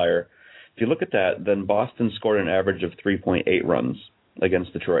an outlier. If you look at that, then Boston scored an average of 3.8 runs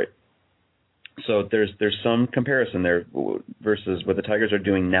against Detroit. So there's some comparison there versus what the Tigers are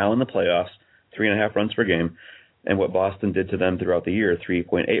doing now in the playoffs, 3.5 runs per game, and what Boston did to them throughout the year,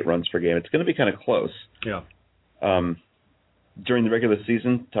 3.8 runs per game. It's going to be kind of close. Yeah. During the regular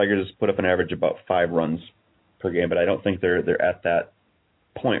season, Tigers put up an average of about 5 runs per game, but I don't think they're at that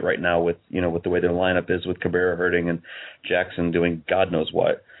point right now with the way their lineup is, with Cabrera hurting and Jackson doing God knows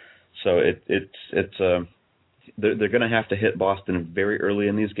what. So they're going to have to hit Boston very early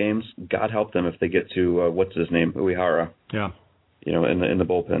in these games. God help them if they get to what's his name, Uehara. Yeah. In the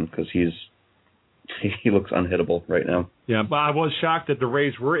bullpen, because he looks unhittable right now. Yeah, but I was shocked that the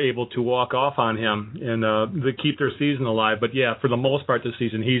Rays were able to walk off on him and to keep their season alive. But yeah, for the most part this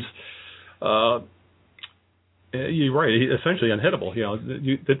season, he's you're right. He's essentially unhittable.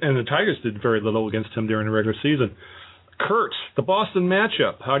 And the Tigers did very little against him during the regular season. Kurt, the Boston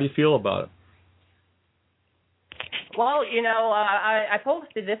matchup. How do you feel about it? Well, I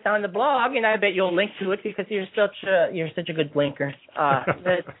posted this on the blog, and I bet you'll link to it because you're such a good blinker.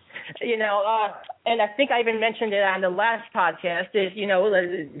 And I think I even mentioned it on the last podcast. Is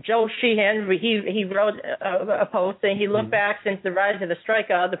Joe Sheehan, he wrote a post and he looked back since the rise of the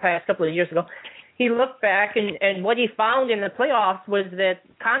strikeout the past couple of years ago. He looked back and what he found in the playoffs was that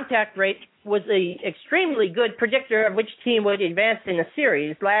contact rate was a extremely good predictor of which team would advance in the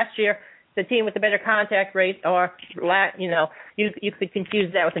series. Last year, the team with the better contact rate, or you could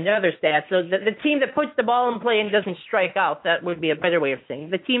confuse that with another stat. So the team that puts the ball in play and doesn't strike out, that would be a better way of saying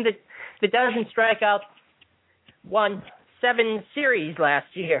it. The team that doesn't strike out won 7 series last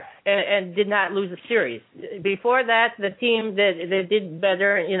year and did not lose a series. Before that, the team that did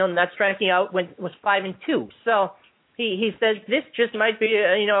better, not striking out, was 5-2. So he says this just might be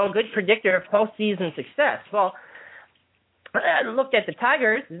a good predictor of postseason success. Well, I looked at the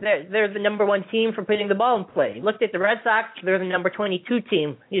Tigers. They're the number 1 team for putting the ball in play. Looked at the Red Sox. They're the number 22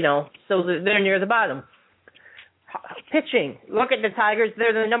 team. So they're near the bottom. Pitching. Look at the Tigers.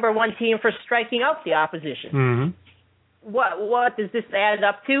 They're the number 1 team for striking out the opposition. Mm-hmm. What does this add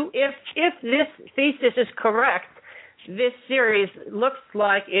up to? If this thesis is correct, this series looks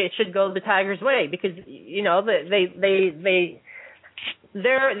like it should go the Tigers' way because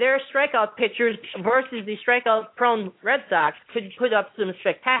their strikeout pitchers versus the strikeout-prone Red Sox could put up some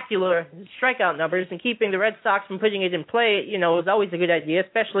spectacular strikeout numbers, and keeping the Red Sox from putting it in play, is always a good idea,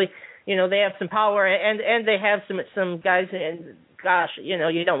 especially, they have some power and they have some guys, and gosh,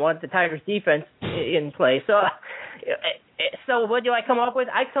 you don't want the Tigers' defense in play. So what do I come up with?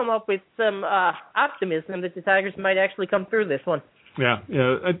 I come up with some optimism that the Tigers might actually come through this one. Yeah.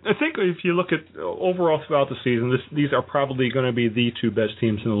 I think if you look at overall throughout the season, these are probably going to be the 2 best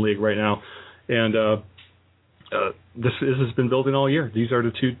teams in the league right now, and this has been building all year. These are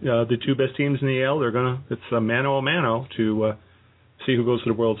the two best teams in the AL. It's a mano a mano to see who goes to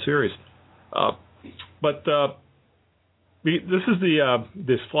the World Series. But this is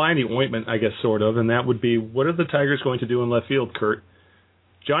this fly in the ointment, I guess, sort of, and that would be, what are the Tigers going to do in left field, Kurt?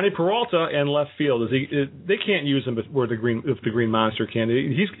 Jhonny Peralta in left field, they can't use him if the Green Monster can.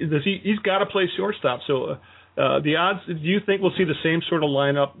 He's got to play shortstop. So the odds, do you think we'll see the same sort of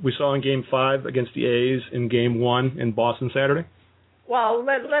lineup we saw in Game 5 against the A's in Game 1 in Boston Saturday? Well,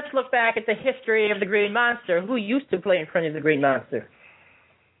 let's look back at the history of the Green Monster. Who used to play in front of the Green Monster?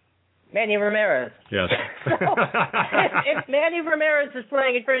 Manny Ramirez. Yes. So, if Manny Ramirez is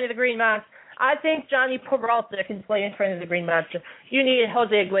playing in front of the Green Monster, I think Jhonny Peralta can play in front of the Green Monster. You need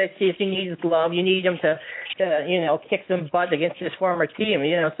Jose Iglesias. You need his glove. You need him to kick some butt against his former team.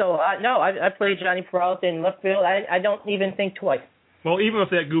 So I played Jhonny Peralta in left field. I don't even think twice. Well, even with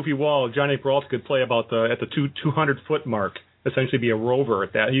that goofy wall, Jhonny Peralta could play about at the 200-foot mark. Essentially, be a rover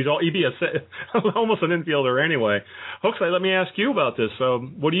at that. He'd be almost an infielder anyway. HookSlide, let me ask you about this.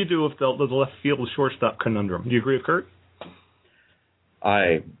 What do you do with the left field shortstop conundrum? Do you agree with Kurt?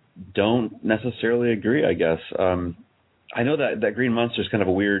 I don't necessarily agree, I guess. I know that Green Monster is kind of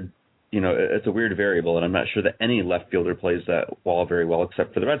a weird, it's a weird variable, and I'm not sure that any left fielder plays that wall very well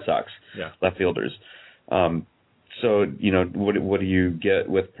except for the Red Sox left fielders. So, what do you get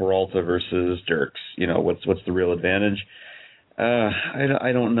with Peralta versus Dirks? What's the real advantage?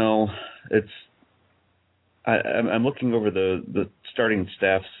 I don't know. I'm looking over the starting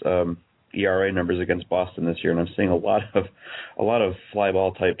staff's ERA numbers against Boston this year, and I'm seeing a lot of fly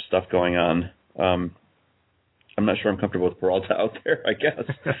ball type stuff going on. I'm not sure I'm comfortable with Peralta out there, I guess,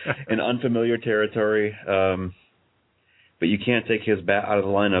 in unfamiliar territory. But you can't take his bat out of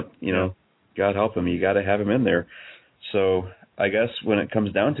the lineup. God help him, you got to have him in there. So I guess when it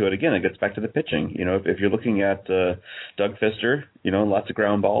comes down to it, again, it gets back to the pitching. If you're looking at Doug Fister, lots of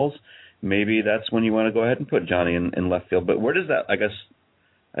ground balls, maybe that's when you want to go ahead and put Jhonny in left field. But where does that, I guess,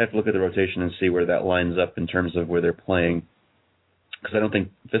 I have to look at the rotation and see where that lines up in terms of where they're playing. Because I don't think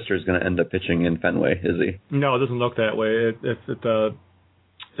Fister is going to end up pitching in Fenway, is he? No, it doesn't look that way.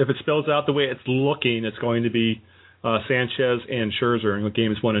 If it spells out the way it's looking, it's going to be Sanchez and Scherzer in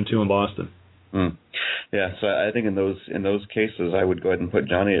games 1 and 2 in Boston. Yeah, so I think in those cases, I would go ahead and put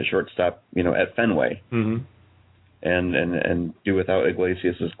Jhonny at shortstop, at Fenway, and do without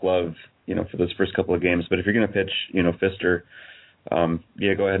Iglesias' glove, for those first couple of games. But if you're going to pitch, Fister,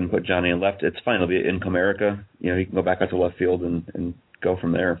 go ahead and put Jhonny in left. It's fine. It'll be in Comerica. He can go back out to left field and go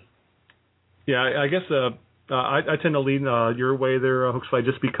from there. Yeah, I guess I tend to lean your way there, HookSlide,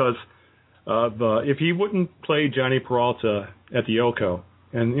 just because of if he wouldn't play Jhonny Peralta at the Oco,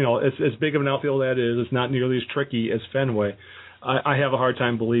 and as big of an outfield that is, it's not nearly as tricky as Fenway. I have a hard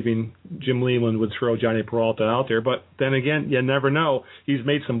time believing Jim Leyland would throw Jhonny Peralta out there, but then again, you never know. He's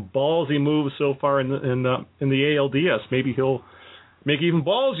made some ballsy moves so far in the ALDS. Maybe he'll make even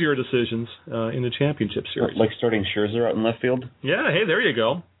ballsier decisions in the championship series. Like starting Scherzer out in left field? Yeah, hey, there you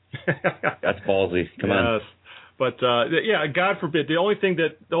go. That's ballsy. Come on. But, God forbid. The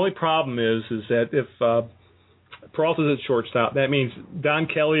only problem is that if Peralta's at shortstop, that means Don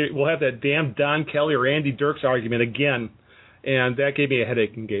Kelly, we'll have that damn Don Kelly or Andy Dirks argument again, and that gave me a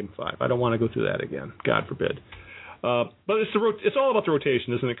headache in Game 5. I don't want to go through that again. God forbid. But it's all about the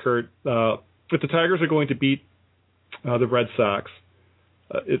rotation, isn't it, Kurt? If the Tigers are going to beat the Red Sox,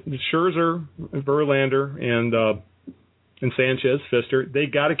 Scherzer, Verlander, and Sanchez, Fister, they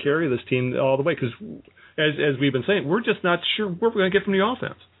got to carry this team all the way because, as we've been saying, we're just not sure what we're going to get from the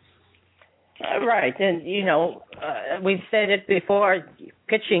offense. Right, and we've said it before.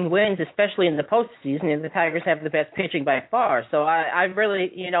 Pitching wins, especially in the postseason, and the Tigers have the best pitching by far. So I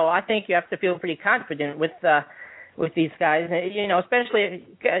really, I think you have to feel pretty confident with these guys. Especially if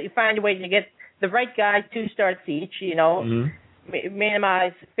you find a way to get the right guy 2 starts each.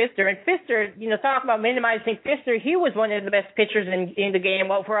 Minimize Fister. And Fister, talk about minimizing Fister, he was one of the best pitchers in the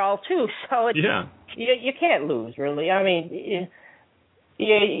game overall, too. So you can't lose, really. I mean,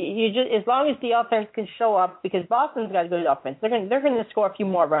 you just, as long as the offense can show up, because Boston's got a good offense, they're going to score a few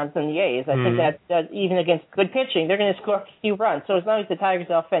more runs than the A's. I think that even against good pitching, they're going to score a few runs. So as long as the Tigers'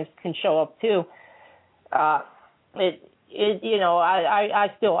 offense can show up, too, I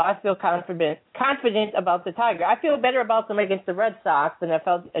feel confident about the Tigers. I feel better about them against the Red Sox than I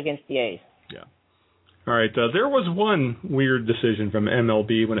felt against the A's. Yeah. All right. There was one weird decision from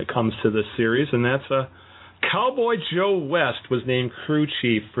MLB when it comes to this series, and that's Cowboy Joe West was named crew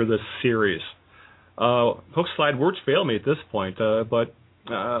chief for this series. HookSlide, words fail me at this point, but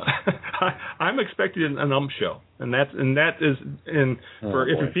I'm expecting an ump show, and that is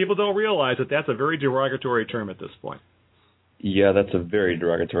if people don't realize it, that's a very derogatory term at this point. Yeah, that's a very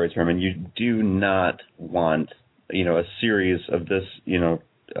derogatory term, and you do not want, a series of this,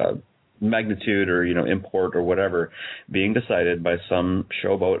 magnitude or, import or whatever being decided by some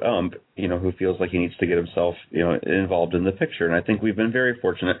showboat ump, who feels like he needs to get himself, involved in the picture. And I think we've been very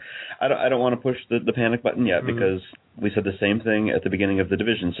fortunate. I don't want to push the panic button yet because we said the same thing at the beginning of the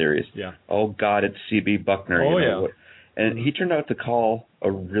division series. Yeah. Oh, God, it's C.B. Buckner. And he turned out to call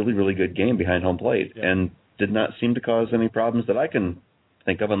a really, really good game behind home plate and did not seem to cause any problems that I can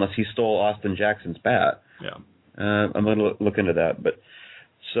think of unless he stole Austin Jackson's bat. Yeah. I'm going to look into that. But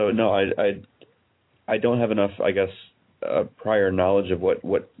So no, I don't have enough, I guess, prior knowledge of what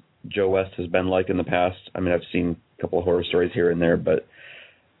Joe West has been like in the past. I mean, I've seen a couple of horror stories here and there, but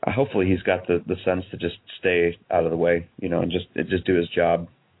hopefully he's got the sense to just stay out of the way, and just do his job.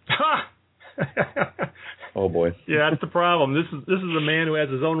 Oh boy. Yeah, that's the problem. This is a man who has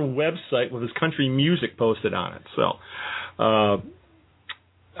his own website with his country music posted on it. So,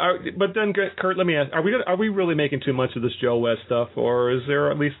 but then, Kurt, let me ask: Are we really making too much of this Joe West stuff, or is there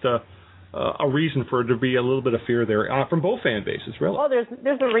at least a reason for there to be a little bit of fear there from both fan bases? Really? Well,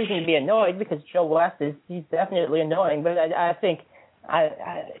 there's a reason to be annoyed because Joe West he's definitely annoying, but I think.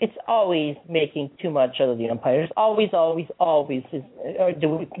 It's always making too much out of the umpires. Always. Do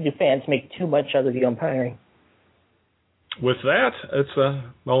fans make too much out of the umpiring? With that, it's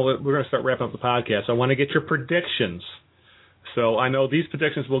we're going to start wrapping up the podcast. I want to get your predictions. So I know these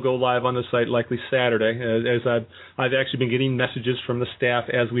predictions will go live on the site likely Saturday, as I've actually been getting messages from the staff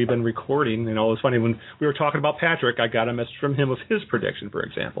as we've been recording. It's funny, when we were talking about Patrick, I got a message from him with his prediction, for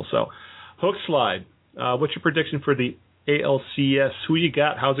example. So, HookSlide, what's your prediction for the ALCS? Who you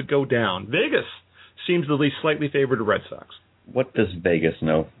got? How's it go down? Vegas seems to least slightly favored the Red Sox. What does Vegas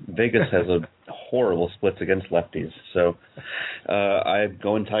know? Vegas has a horrible splits against lefties. So I'm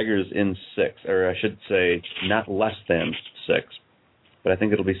going Tigers in 6, or I should say not less than 6. But I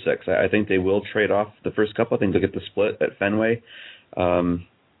think it'll be 6. I think they will trade off the first couple. I think they'll get the split at Fenway.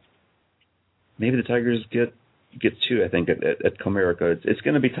 Maybe the Tigers get 2, I think, at Comerica. It's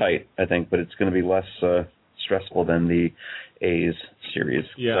going to be tight, I think, but it's going to be less stressful than the A's series.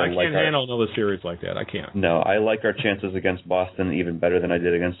 Yeah, I can't handle another series like that. I can't. No, I like our chances against Boston even better than I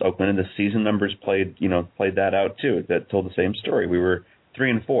did against Oakland, and the season numbers played that out too. That told the same story. We were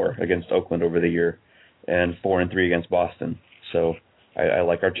 3-4 against Oakland over the year, and 4-3 against Boston. So I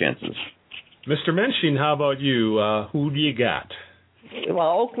like our chances. Mr. Mensching, how about you? Who do you got?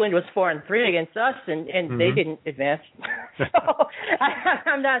 Well, Oakland was 4-3 against us, and they didn't advance. So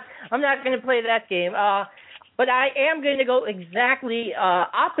I'm not going to play that game. But I am going to go exactly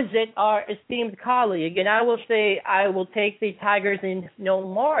opposite our esteemed colleague, and I will say I will take the Tigers in no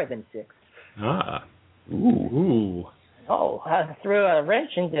more than 6. Ah. Ooh. Oh, I threw a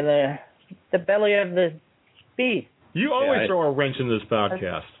wrench into the belly of the beast. You always throw a wrench in this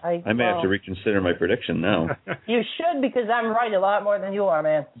podcast. I may have to reconsider my prediction now. You should, because I'm right a lot more than you are,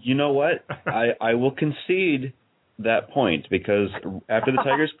 man. You know what? I will concede that point, because after the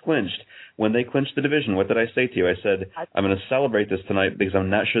Tigers clinched, when they clinched the division, what did I say to you? I said, I'm going to celebrate this tonight because I'm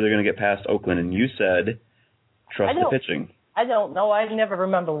not sure they're going to get past Oakland. And you said, trust the pitching. I don't know. I never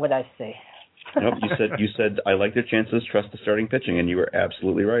remember what I say. Nope, you said I like their chances, trust the starting pitching, and you were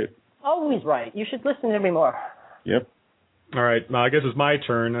absolutely right. Always right. You should listen to me more. Yep. All right. I guess it's my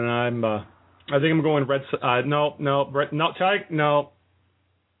turn, and I think I'm going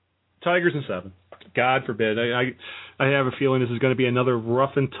Tigers in 7. God forbid. I have a feeling this is going to be another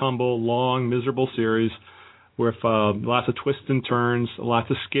rough and tumble, long, miserable series with lots of twists and turns, lots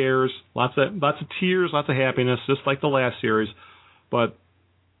of scares, lots of tears, lots of happiness, just like the last series. But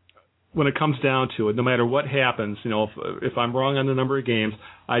when it comes down to it, no matter what happens, if I'm wrong on the number of games,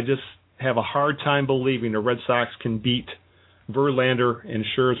 I just have a hard time believing the Red Sox can beat Verlander and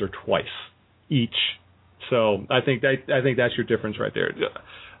Scherzer twice each. So I think that's your difference right there.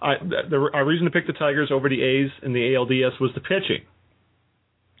 Our reason to pick the Tigers over the A's in the ALDS was the pitching.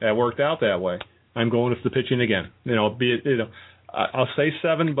 That worked out that way. I'm going with the pitching again. I'll say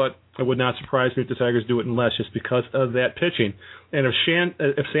 7, but it would not surprise me if the Tigers do it in less, just because of that pitching. And if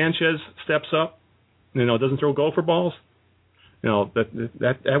Sanchez steps up, doesn't throw gopher balls,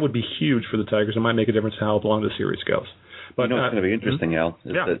 that would be huge for the Tigers. It might make a difference how long the series goes. But it's going to be interesting, Al.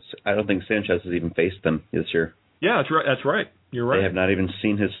 I don't think Sanchez has even faced them this year. Yeah, that's right. That's right. You're right. They have not even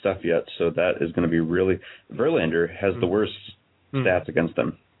seen his stuff yet, so that is going to be really. Verlander has the worst stats against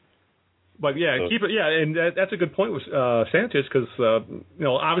them. But keep it. Yeah, and that's a good point with Sanchez, because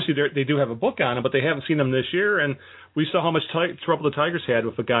obviously they do have a book on him, but they haven't seen him this year, and we saw how much trouble the Tigers had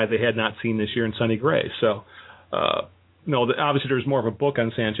with a guy they had not seen this year in Sonny Gray. So. Obviously there's more of a book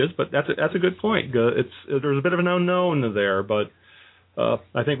on Sanchez, but that's a good point. There's a bit of an unknown there, but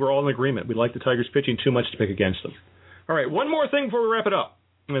I think we're all in agreement. We like the Tigers pitching too much to pick against them. All right, one more thing before we wrap it up.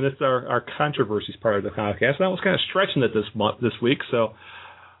 And this is our controversies part of the podcast. And I was kind of stretching it this week.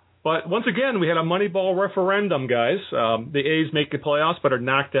 But once again, we had a Moneyball referendum, guys. The A's make the playoffs, but are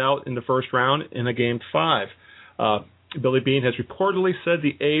knocked out in the first round in a Game 5. Billy Beane has reportedly said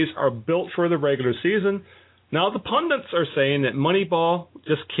the A's are built for the regular season. Now, the pundits are saying that Moneyball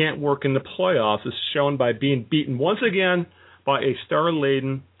just can't work in the playoffs, as shown by being beaten once again by a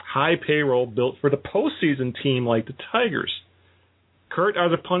star-laden, high payroll built for the postseason team like the Tigers. Kurt, are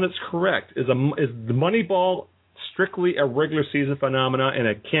the pundits correct? Is the Moneyball strictly a regular season phenomenon, and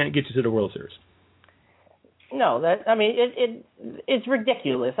it can't get you to the World Series? No, it's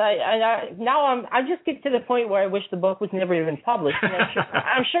ridiculous. I'm just getting to the point where I wish the book was never even published. And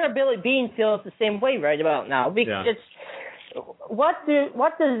I'm sure Billy Bean feels the same way right about now, because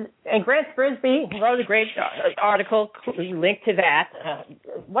and Grant Frisbee wrote a great article linked to that.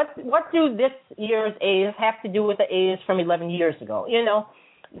 What do this year's A's have to do with the A's from 11 years ago?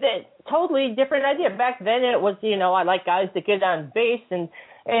 Totally different idea. Back then it was, I like guys that get on base, and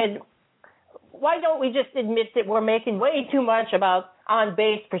why don't we just admit that we're making way too much about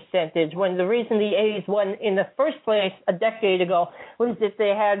on-base percentage, when the reason the A's won in the first place a decade ago was that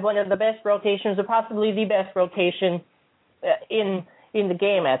they had one of the best rotations, or possibly the best rotation in the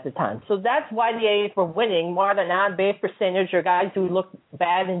game at the time. So that's why the A's were winning more than on-base percentage or guys who look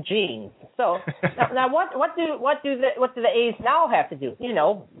bad in jeans. So now what do the A's now have to do?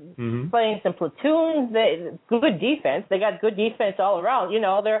 Playing some platoons, good defense. They got good defense all around.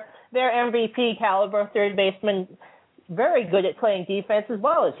 They're MVP caliber third baseman, very good at playing defense as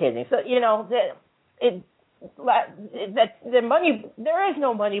well as hitting. So the money, there is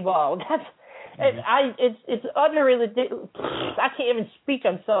no money ball. It's utterly ridiculous. I can't even speak.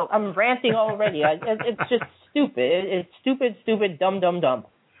 I'm ranting already. It's just stupid. It's stupid, dumb.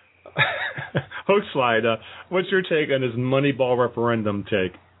 HookSlide, what's your take on this Moneyball referendum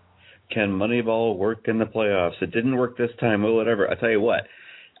take? Can Moneyball work in the playoffs? It didn't work this time. Will it ever? I tell you what.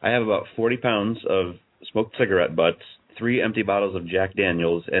 I have about 40 pounds of smoked cigarette butts, 3 empty bottles of Jack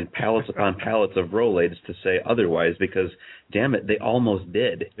Daniels, and pallets upon pallets of Rolaids to say otherwise, because, damn it, they almost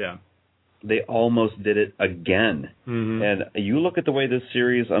did. Yeah. They almost did it again. Mm-hmm. And you look at the way this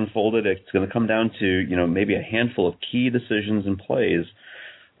series unfolded, it's going to come down to, maybe a handful of key decisions and plays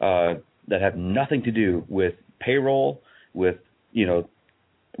that have nothing to do with payroll, with,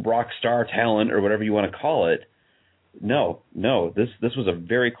 rock star talent, or whatever you want to call it. No, this was a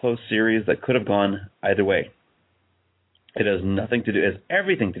very close series that could have gone either way. It has nothing to do, it has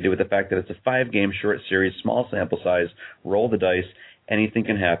everything to do with the fact that it's a 5-game short series, small sample size, roll the dice, anything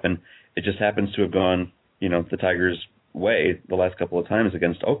can happen. It just happens to have gone, the Tigers' way the last couple of times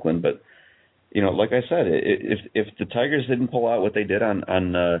against Oakland. But, like I said, if the Tigers didn't pull out what they did on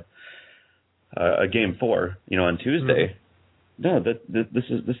Game 4, on Tuesday,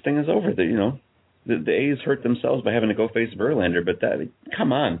 this thing is over. The A's hurt themselves by having to go face Verlander, but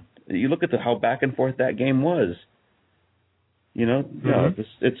come on. You look at how back and forth that game was. No,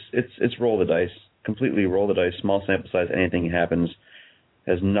 it's roll the dice, completely roll the dice, small sample size, anything happens,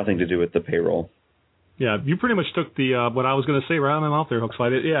 has nothing to do with the payroll. Yeah, you pretty much took the what I was going to say right out of my mouth there,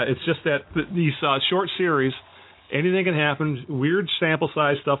 HookSlide. It's just that these short series, anything can happen, weird sample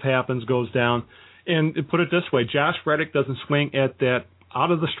size stuff happens, goes down, and put it this way, Josh Reddick doesn't swing at that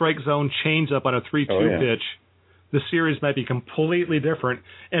out of the strike zone changeup on a 3-2 pitch, the series might be completely different.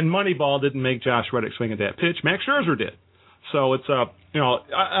 And Moneyball didn't make Josh Reddick swing at that pitch. Max Scherzer did. So it's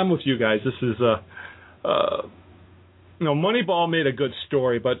I'm with you guys. This is Moneyball made a good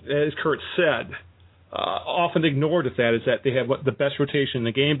story, but as Kurt said, often ignored is that they had the best rotation in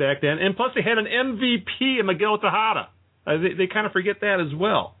the game back then, and plus they had an MVP in Miguel Cabrera. They kind of forget that as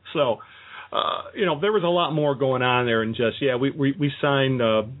well. So. There was a lot more going on there, and just we signed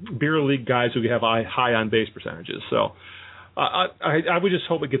beer league guys who have high on base percentages. So I would just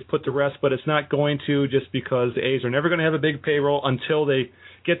hope it gets put to rest, but it's not going to, just because the A's are never going to have a big payroll until they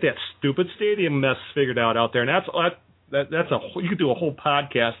get that stupid stadium mess figured out there. And you could do a whole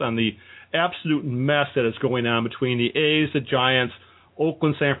podcast on the absolute mess that is going on between the A's, the Giants,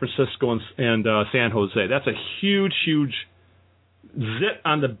 Oakland, San Francisco, and San Jose. That's a huge zit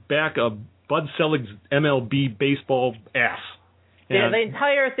on the back of Bud Selig's MLB baseball ass. And the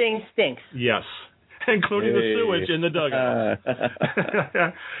entire thing stinks. Yes, including the sewage in the dugout.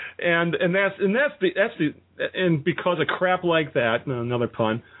 and because of crap like that, another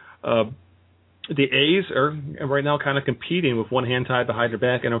pun, the A's are right now kind of competing with one hand tied behind their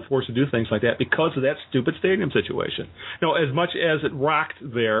back and are forced to do things like that because of that stupid stadium situation. As much as it rocked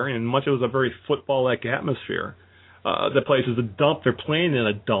there, and much it was a very football-like atmosphere, the place is a dump. They're playing in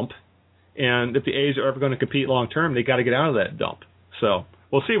a dump. And if the A's are ever going to compete long-term, they got to get out of that dump. So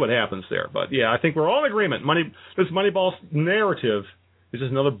we'll see what happens there. But, I think we're all in agreement. This Moneyball narrative is just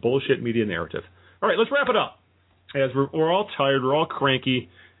another bullshit media narrative. All right, let's wrap it up. As we're all tired, we're all cranky,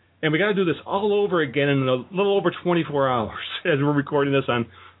 and we got to do this all over again in a little over 24 hours as we're recording this on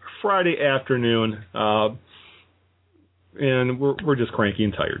Friday afternoon. And we're just cranky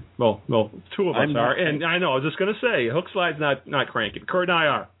and tired. Well, two of us are. And I know, I was just going to say, HookSlide's not cranky. Kurt and I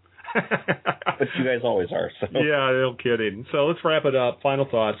are. But you guys always are. So. Yeah, no kidding. So let's wrap it up. Final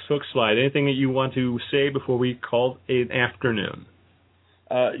thoughts. HookSlide. Anything that you want to say before we call it an afternoon?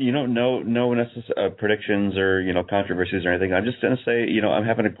 No predictions or controversies or anything. I'm just going to say, I'm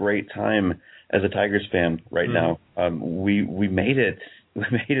having a great time as a Tigers fan right now. We made it. We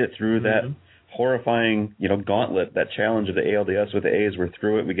made it through that horrifying gauntlet, that challenge of the ALDS with the A's. We're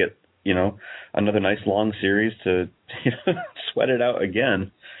through it. We get another nice long series to sweat it out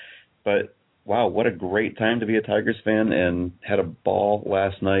again. But wow, what a great time to be a Tigers fan, and had a ball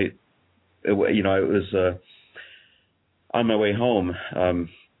last night. It was. On my way home, I'm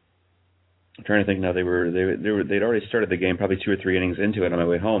trying to think now. They'd already started the game, probably 2 or 3 innings into it on my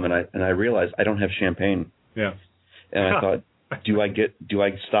way home, and I realized I don't have champagne. Yeah. And I thought, do I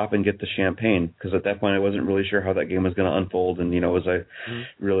stop and get the champagne? Because at that point I wasn't really sure how that game was going to unfold, and was I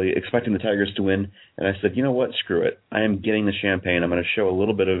really expecting the Tigers to win? And I said, you know what, screw it. I am getting the champagne. I'm going to show a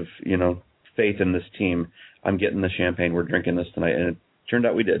little bit of faith in this team. I'm getting the champagne. We're drinking this tonight, and it turned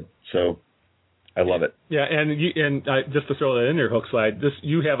out we did. So. I love it. Yeah, and just to throw that in there, HookSlide,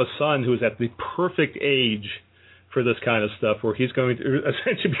 you have a son who's at the perfect age for this kind of stuff, where he's going to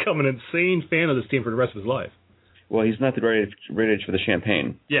essentially become an insane fan of this team for the rest of his life. Well, he's not the right age for the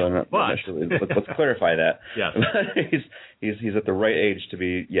champagne. Yeah, so let's clarify that. Yes. he's at the right age to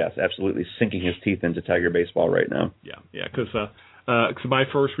be, yes, absolutely sinking his teeth into Tiger baseball right now. Yeah, because my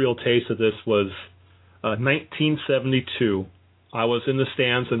first real taste of this was 1972. I was in the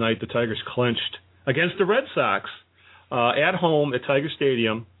stands the night the Tigers clinched against the Red Sox at home at Tiger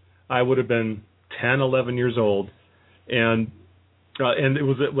Stadium. I would have been 10, 11 years old, and it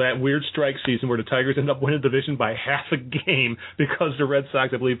was that weird strike season where the Tigers ended up winning the division by half a game because the Red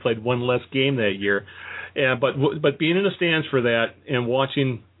Sox, I believe, played one less game that year. But being in the stands for that and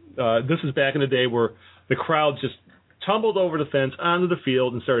watching, this is back in the day where the crowd just tumbled over the fence onto the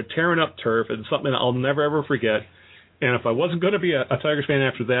field and started tearing up turf, and something I'll never ever forget. And if I wasn't going to be a Tigers fan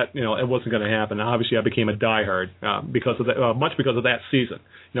after that, it wasn't going to happen. Obviously, I became a diehard because of that, much because of that season.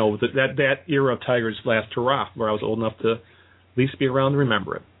 That era of Tigers' last hurrah, where I was old enough to at least be around to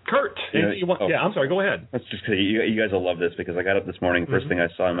remember it. Kurt, yeah, I'm sorry. Go ahead. That's just because you guys will love this, because I got up this morning. First thing I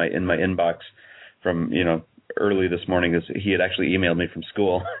saw in my inbox from early this morning is he had actually emailed me from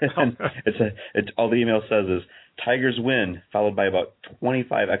school. And all the email says is Tigers win, followed by about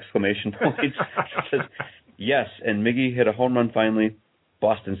 25 exclamation points. It says, yes, and Miggy hit a home run finally,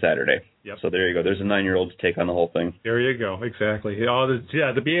 Boston Saturday. Yep. So there you go. There's a 9-year-old to take on the whole thing. There you go. Exactly.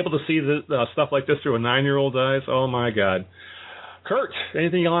 To be able to see stuff like this through a 9-year-old's eyes, oh, my God. Kurt,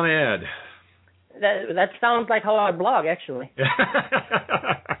 anything you want to add? That sounds like how I blog, actually.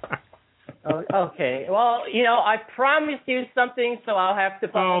 Okay. Well, I promised you something, so I'll have to.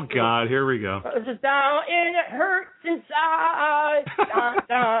 Oh, God, here we go. It's down and it hurts inside. Dun,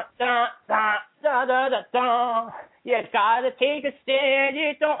 dun, dun, dun, dun, dun, dun, dun. You gotta take a stand.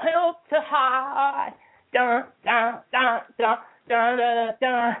 It don't help to hide. Dun, dun, dun, dun, dun, dun,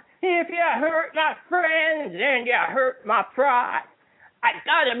 dun. If you hurt my friends and you hurt my pride, I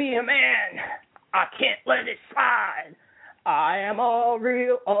gotta be a man. I can't let it slide. I am a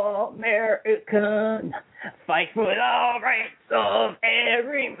real American, fight for the rights of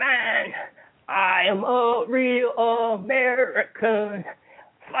every man. I am a real American,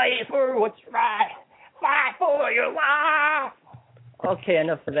 fight for what's right, fight for your life. Okay,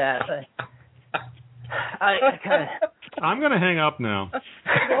 enough of that. I'm going to hang up now.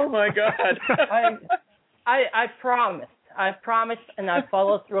 Oh, my God. I promise. I promise, and I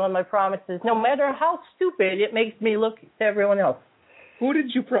follow through on my promises, no matter how stupid it makes me look to everyone else. Who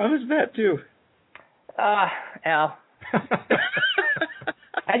did you promise that to? Al.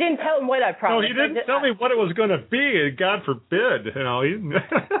 I didn't tell him what I promised. No, you didn't tell me what it was going to be. God forbid. Al,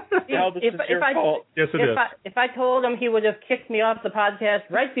 this is your fault. Yes, it is. If I told him, he would have kicked me off the podcast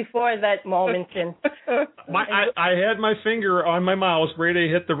right before that moment. And I had my finger on my mouse ready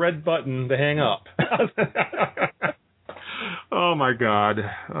to hit the red button to hang up. Oh, my God.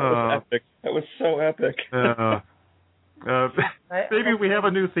 That was epic. That was so epic. Maybe we have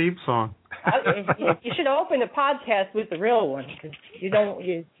a new theme song. You should open the podcast with the real one, because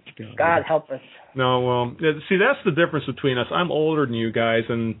God help us. No, well, see, that's the difference between us. I'm older than you guys,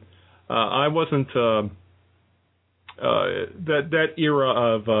 and I wasn't that era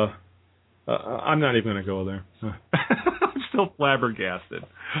of. I'm not even going to go there. I'm still flabbergasted.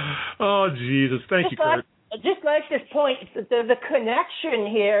 Oh, Jesus. Thank you, Kurt. Just like this point, the connection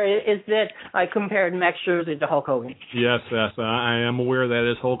here is that I compared Max Scherzer to Hulk Hogan. Yes, I am aware of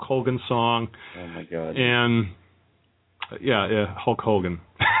that is Hulk Hogan's song. Oh, my God. And Hulk Hogan.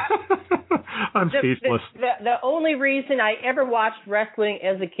 I'm speechless. The only reason I ever watched wrestling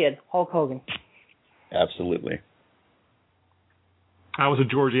as a kid, Hulk Hogan. Absolutely. I was a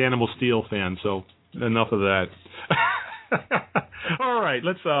George Animal Steel fan, so enough of that. All right,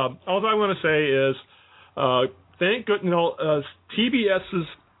 let's. All I want to say is, thank goodness, TBS's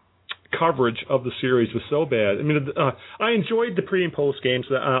coverage of the series was so bad. I mean, I enjoyed the pre and post games.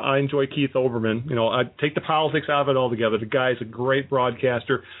 I enjoy Keith Olbermann. I take the politics out of it altogether. The guy's a great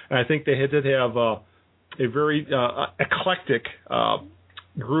broadcaster, and I think they did have a very eclectic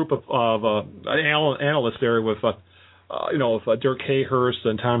group of analysts there with, Dirk Hayhurst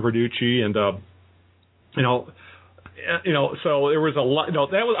and Tom Verducci, and so there was a lot.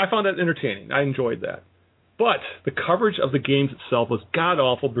 I found that entertaining. I enjoyed that. But the coverage of the games itself was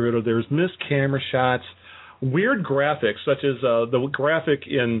god-awful brutal. There was missed camera shots, weird graphics, such as the graphic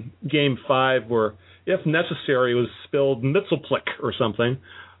in Game 5 where, if necessary, it was spilled Mitzelplick or something.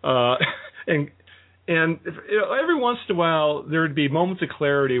 And every once in a while, there would be moments of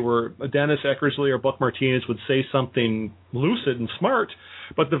clarity where Dennis Eckersley or Buck Martinez would say something lucid and smart,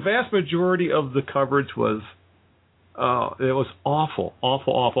 but the vast majority of the coverage was... it was awful.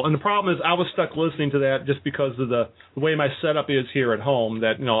 And the problem is I was stuck listening to that just because of the way my setup is here at home,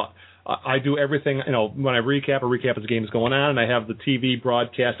 that, I do everything, when I recap as the game is going on, and I have the TV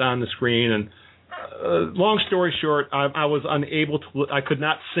broadcast on the screen. And long story short, I was unable to, I could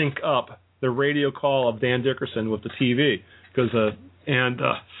not sync up the radio call of Dan Dickerson with the TV, because,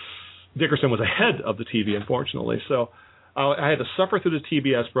 Dickerson was ahead of the TV, unfortunately. So I had to suffer through the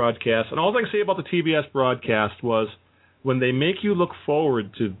TBS broadcast. And all I can say about the TBS broadcast was, when they make you look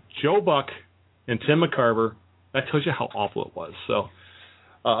forward to Joe Buck and Tim McCarver, that tells you how awful it was. So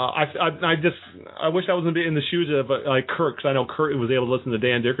I wish I was in the shoes of Kurt, because I know Kurt was able to listen to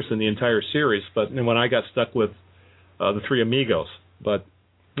Dan Dickerson the entire series, but when I got stuck with the Three Amigos. But,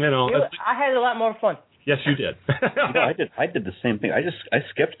 I had a lot more fun. Yes, you did. I did the same thing. I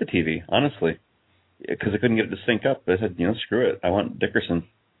skipped the TV, honestly, because I couldn't get it to sync up. I said, screw it. I want Dickerson.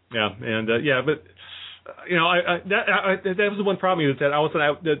 Yeah, and but that was the one problem is that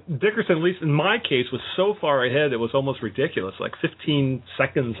Dickerson, at least in my case, was so far ahead it was almost ridiculous, like 15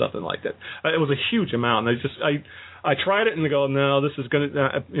 seconds, something like that. It was a huge amount, and I tried it and go, no, this is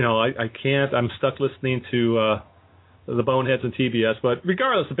gonna, I can't. I'm stuck listening to the Boneheads and TBS. But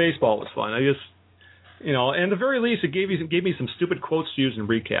regardless, the baseball was fun. I just, and at the very least, it gave me some stupid quotes to use in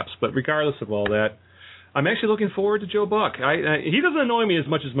recaps. But regardless of all that, I'm actually looking forward to Joe Buck. He doesn't annoy me as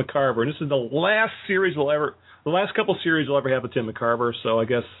much as McCarver. And this is the last couple series we'll ever have with Tim McCarver. So I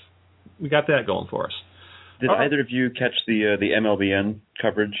guess we got that going for us. Did either of you catch the MLBN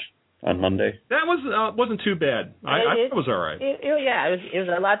coverage on Monday? That wasn't too bad. I thought it was all right. It was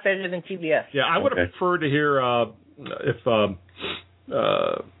a lot better than TBS. Yeah, I would have preferred to hear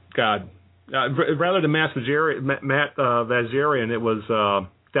rather than Matt Vazarian, it was Bob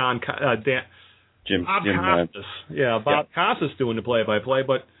Costas. Bob Costas doing the play-by-play,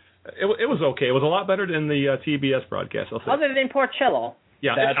 but it was okay. It was a lot better than the TBS broadcast, I'll say. Other than Porcello.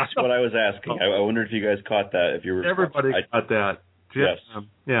 Yeah, that's what I was asking. I wondered if you guys caught that. If you were everybody caught that. Yes.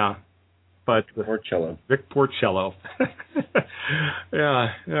 Yeah. But Porcello. Vic Porcello.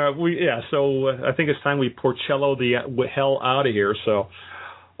 So I think it's time we Porcello the hell out of here. So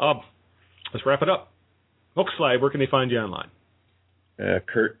let's wrap it up. HookSlide, where can they find you online?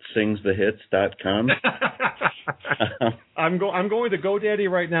 KurtSingsTheHits.com. I'm going to GoDaddy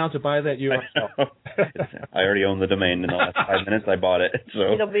right now to buy that URL. I already own the domain. In the last 5 minutes, I bought it.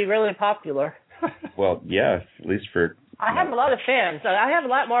 So it'll be really popular. Well, yeah, at least for... I have a lot of fans. I have a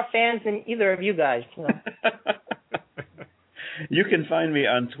lot more fans than either of you guys. You can find me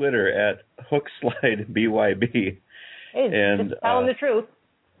on Twitter at HookSlideBYB. Hey, just telling the truth.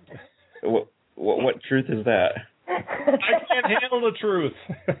 What truth is that? I can't handle the truth.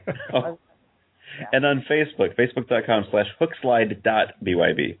 And on Facebook,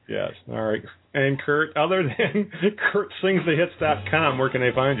 facebook.com/HookSlide.BYB. Yes, all right. And Kurt, other than KurtSingsTheHits.com, where can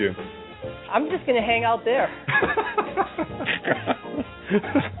they find you? I'm just going to hang out there.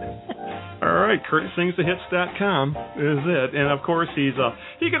 All right, KurtSingsTheHits.com is it. And, of course, he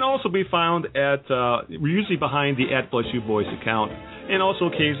can also be found at, usually behind the @BlessYouBoys account, and also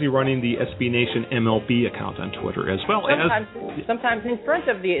occasionally running the SB Nation MLB account on Twitter, as well sometimes in front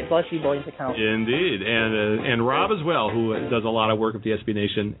of the BlessYouBoys account. Indeed, and Rob as well, who does a lot of work with the SB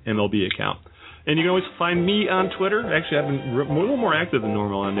Nation MLB account. And you can always find me on Twitter. Actually, I've been a little more active than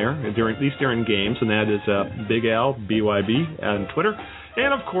normal on there, at least during games, and that is Big Al, BYB, on Twitter.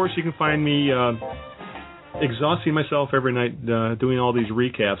 And, of course, you can find me exhausting myself every night doing all these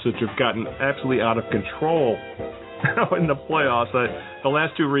recaps, which have gotten absolutely out of control in the playoffs. The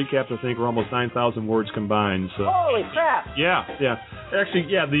last two recaps, I think, were almost 9,000 words combined. So. Holy crap! Yeah. Actually,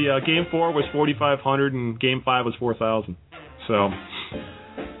 the Game 4 was 4,500 and Game 5 was 4,000. So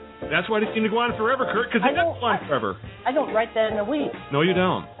that's why they seem to go on forever, Kurt, because they don't go on forever. I don't write that in a week. No, you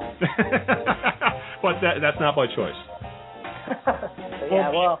don't. But that's not by choice.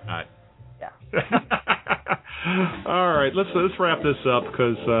 Yeah, well. Yeah. All right, let's wrap this up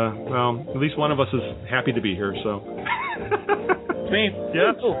because, at least one of us is happy to be here. So. Me.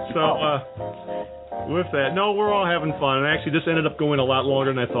 Yeah. So with that, no, we're all having fun, and actually, this ended up going a lot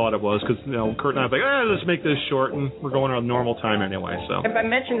longer than I thought it was because Kurt and I were like, let's make this short, and we're going on normal time anyway. So. If I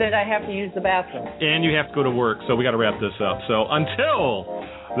mentioned that I have to use the bathroom. And you have to go to work, so we got to wrap this up. So until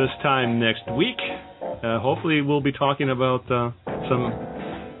this time next week, hopefully we'll be talking about some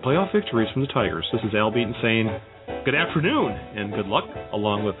playoff victories from the Tigers. This is Al Beaton saying good afternoon and good luck,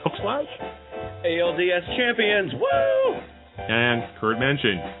 along with HookSlide, ALDS champions, woo! And Kurt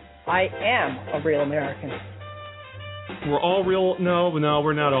Mensching. I am a real American. We're all real. No,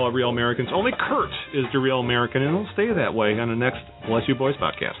 we're not all real Americans. Only Kurt is the real American, and it'll stay that way on the next Bless You Boys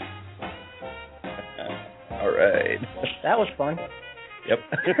podcast. All right. That was fun. Yep.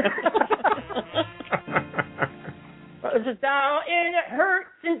 It's down and it hurts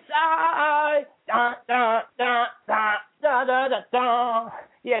inside. Dun, dun, dun, dun, dun, dun, dun, dun.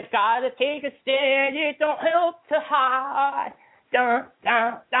 You gotta take a stand. It don't help to hide. Dun,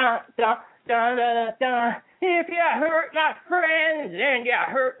 dun, dun, dun, dun, dun, dun. If you hurt my friends and you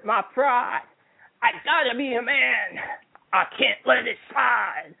hurt my pride, I gotta be a man. I can't let it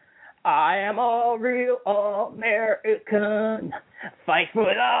slide. I am a real American. Fight for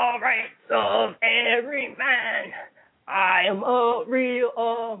the rights of every man. I am a real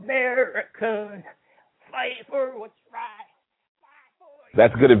American. Fight for what's right.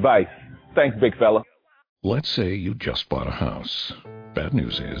 That's good advice. Thanks, big fella. Let's say you just bought a house. Bad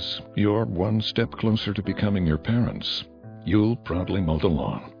news is, you're one step closer to becoming your parents. You'll proudly mow the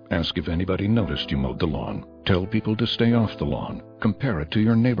lawn. Ask if anybody noticed you mowed the lawn. Tell people to stay off the lawn. Compare it to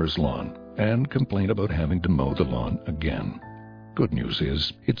your neighbor's lawn. And complain about having to mow the lawn again. Good news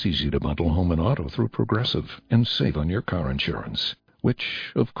is, it's easy to bundle home and auto through Progressive and save on your car insurance,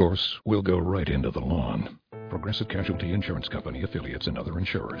 which, of course, will go right into the lawn. Progressive Casualty Insurance Company, affiliates, and other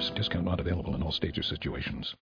insurers. Discount not available in all states or situations.